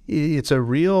it's a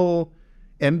real,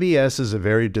 MBS is a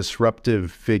very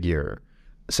disruptive figure.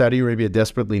 Saudi Arabia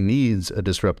desperately needs a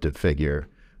disruptive figure,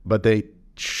 but they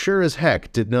sure as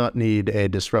heck did not need a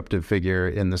disruptive figure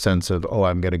in the sense of,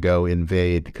 I'm going to go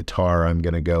invade Qatar, I'm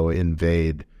going to go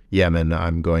invade Yemen,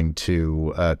 I'm going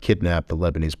to kidnap the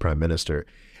Lebanese prime minister.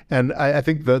 And I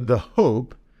think the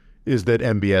hope is that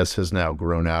MBS has now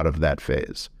grown out of that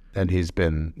phase, and he's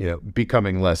been,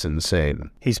 becoming less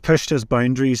insane. He's pushed his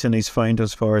boundaries and he's found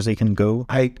as far as he can go.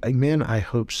 I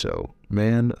hope so.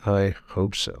 Man, I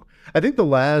hope so. I think the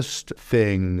last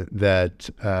thing that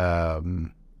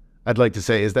I'd like to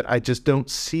say is that I just don't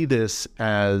see this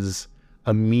as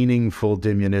a meaningful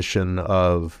diminution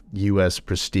of U.S.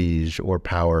 prestige or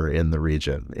power in the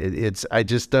region. I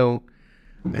just don't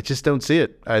see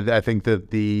it. I think that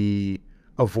the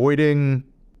avoiding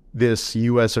this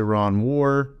U.S.-Iran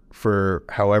war for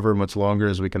however much longer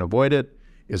as we can avoid it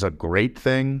is a great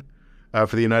thing.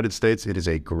 For the United States, it is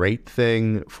a great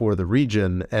thing for the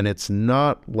region, and it's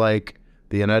not like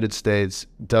the United States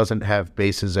doesn't have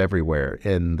bases everywhere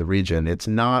in the region. It's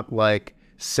not like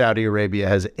Saudi Arabia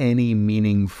has any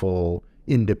meaningful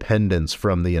independence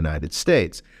from the United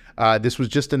States. This was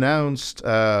just announced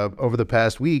over the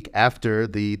past week after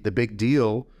the big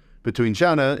deal between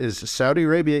China is Saudi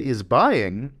Arabia is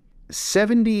buying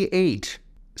 78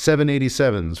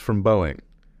 787s from Boeing,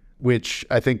 which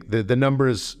I think the number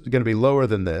is going to be lower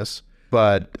than this.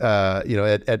 But,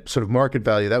 at sort of market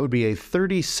value, that would be a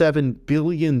 $37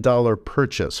 billion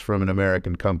purchase from an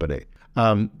American company.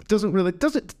 Doesn't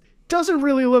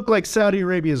really look like Saudi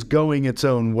Arabia is going its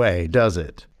own way, does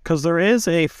it? Because there is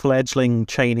a fledgling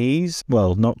Chinese,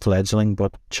 well, not fledgling,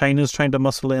 but China's trying to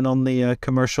muscle in on the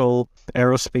commercial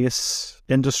aerospace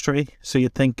industry. So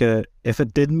you'd think if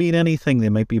it did mean anything, they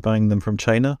might be buying them from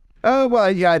China.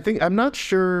 I think I'm not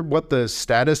sure what the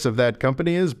status of that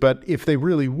company is, but if they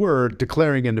really were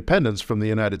declaring independence from the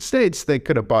United States, they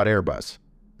could have bought Airbus,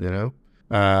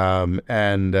 I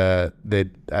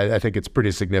think it's pretty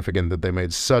significant that they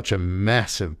made such a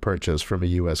massive purchase from a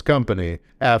U.S. company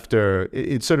after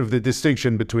it's sort of the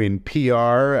distinction between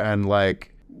PR and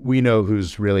we know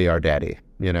who's really our daddy,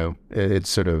 that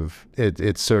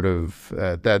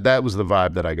was the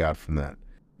vibe that I got from that.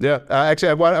 Yeah, actually,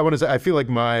 I want to say, I feel like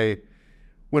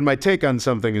when my take on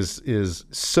something is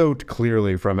so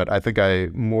clearly from it, I think I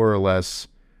more or less,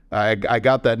 I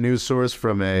got that news source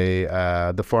from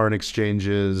the Foreign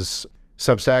Exchange's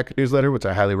Substack newsletter, which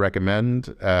I highly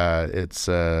recommend. It's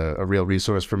a real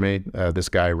resource for me. This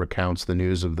guy recounts the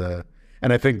news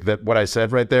and I think that what I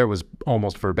said right there was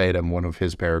almost verbatim one of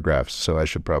his paragraphs. So I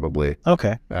should probably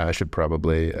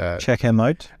check him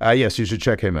out. Yes, you should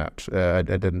check him out. I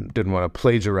didn't want to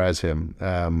plagiarize him.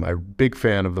 I'm a big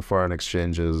fan of the Foreign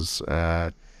Exchange's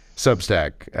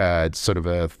Substack. It's sort of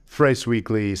a thrice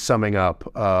weekly summing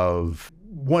up of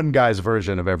one guy's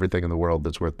version of everything in the world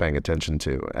that's worth paying attention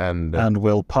to, and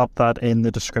we'll pop that in the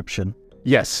description.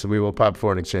 Yes, we will pop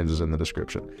Foreign Exchanges in the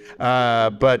description.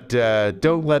 But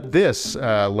don't let this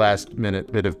last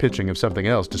minute bit of pitching of something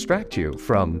else distract you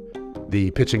from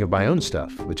the pitching of my own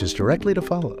stuff, which is directly to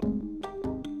follow.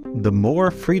 The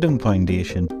More Freedom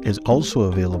Foundation is also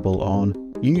available on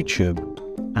YouTube,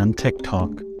 and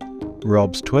TikTok.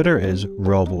 Rob's Twitter is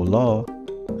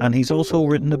RobOLaw, and he's also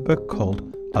written a book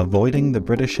called Avoiding the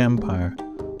British Empire: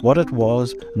 What It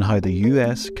Was and How the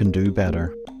US Can Do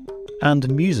Better. And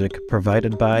music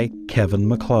provided by Kevin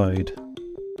MacLeod.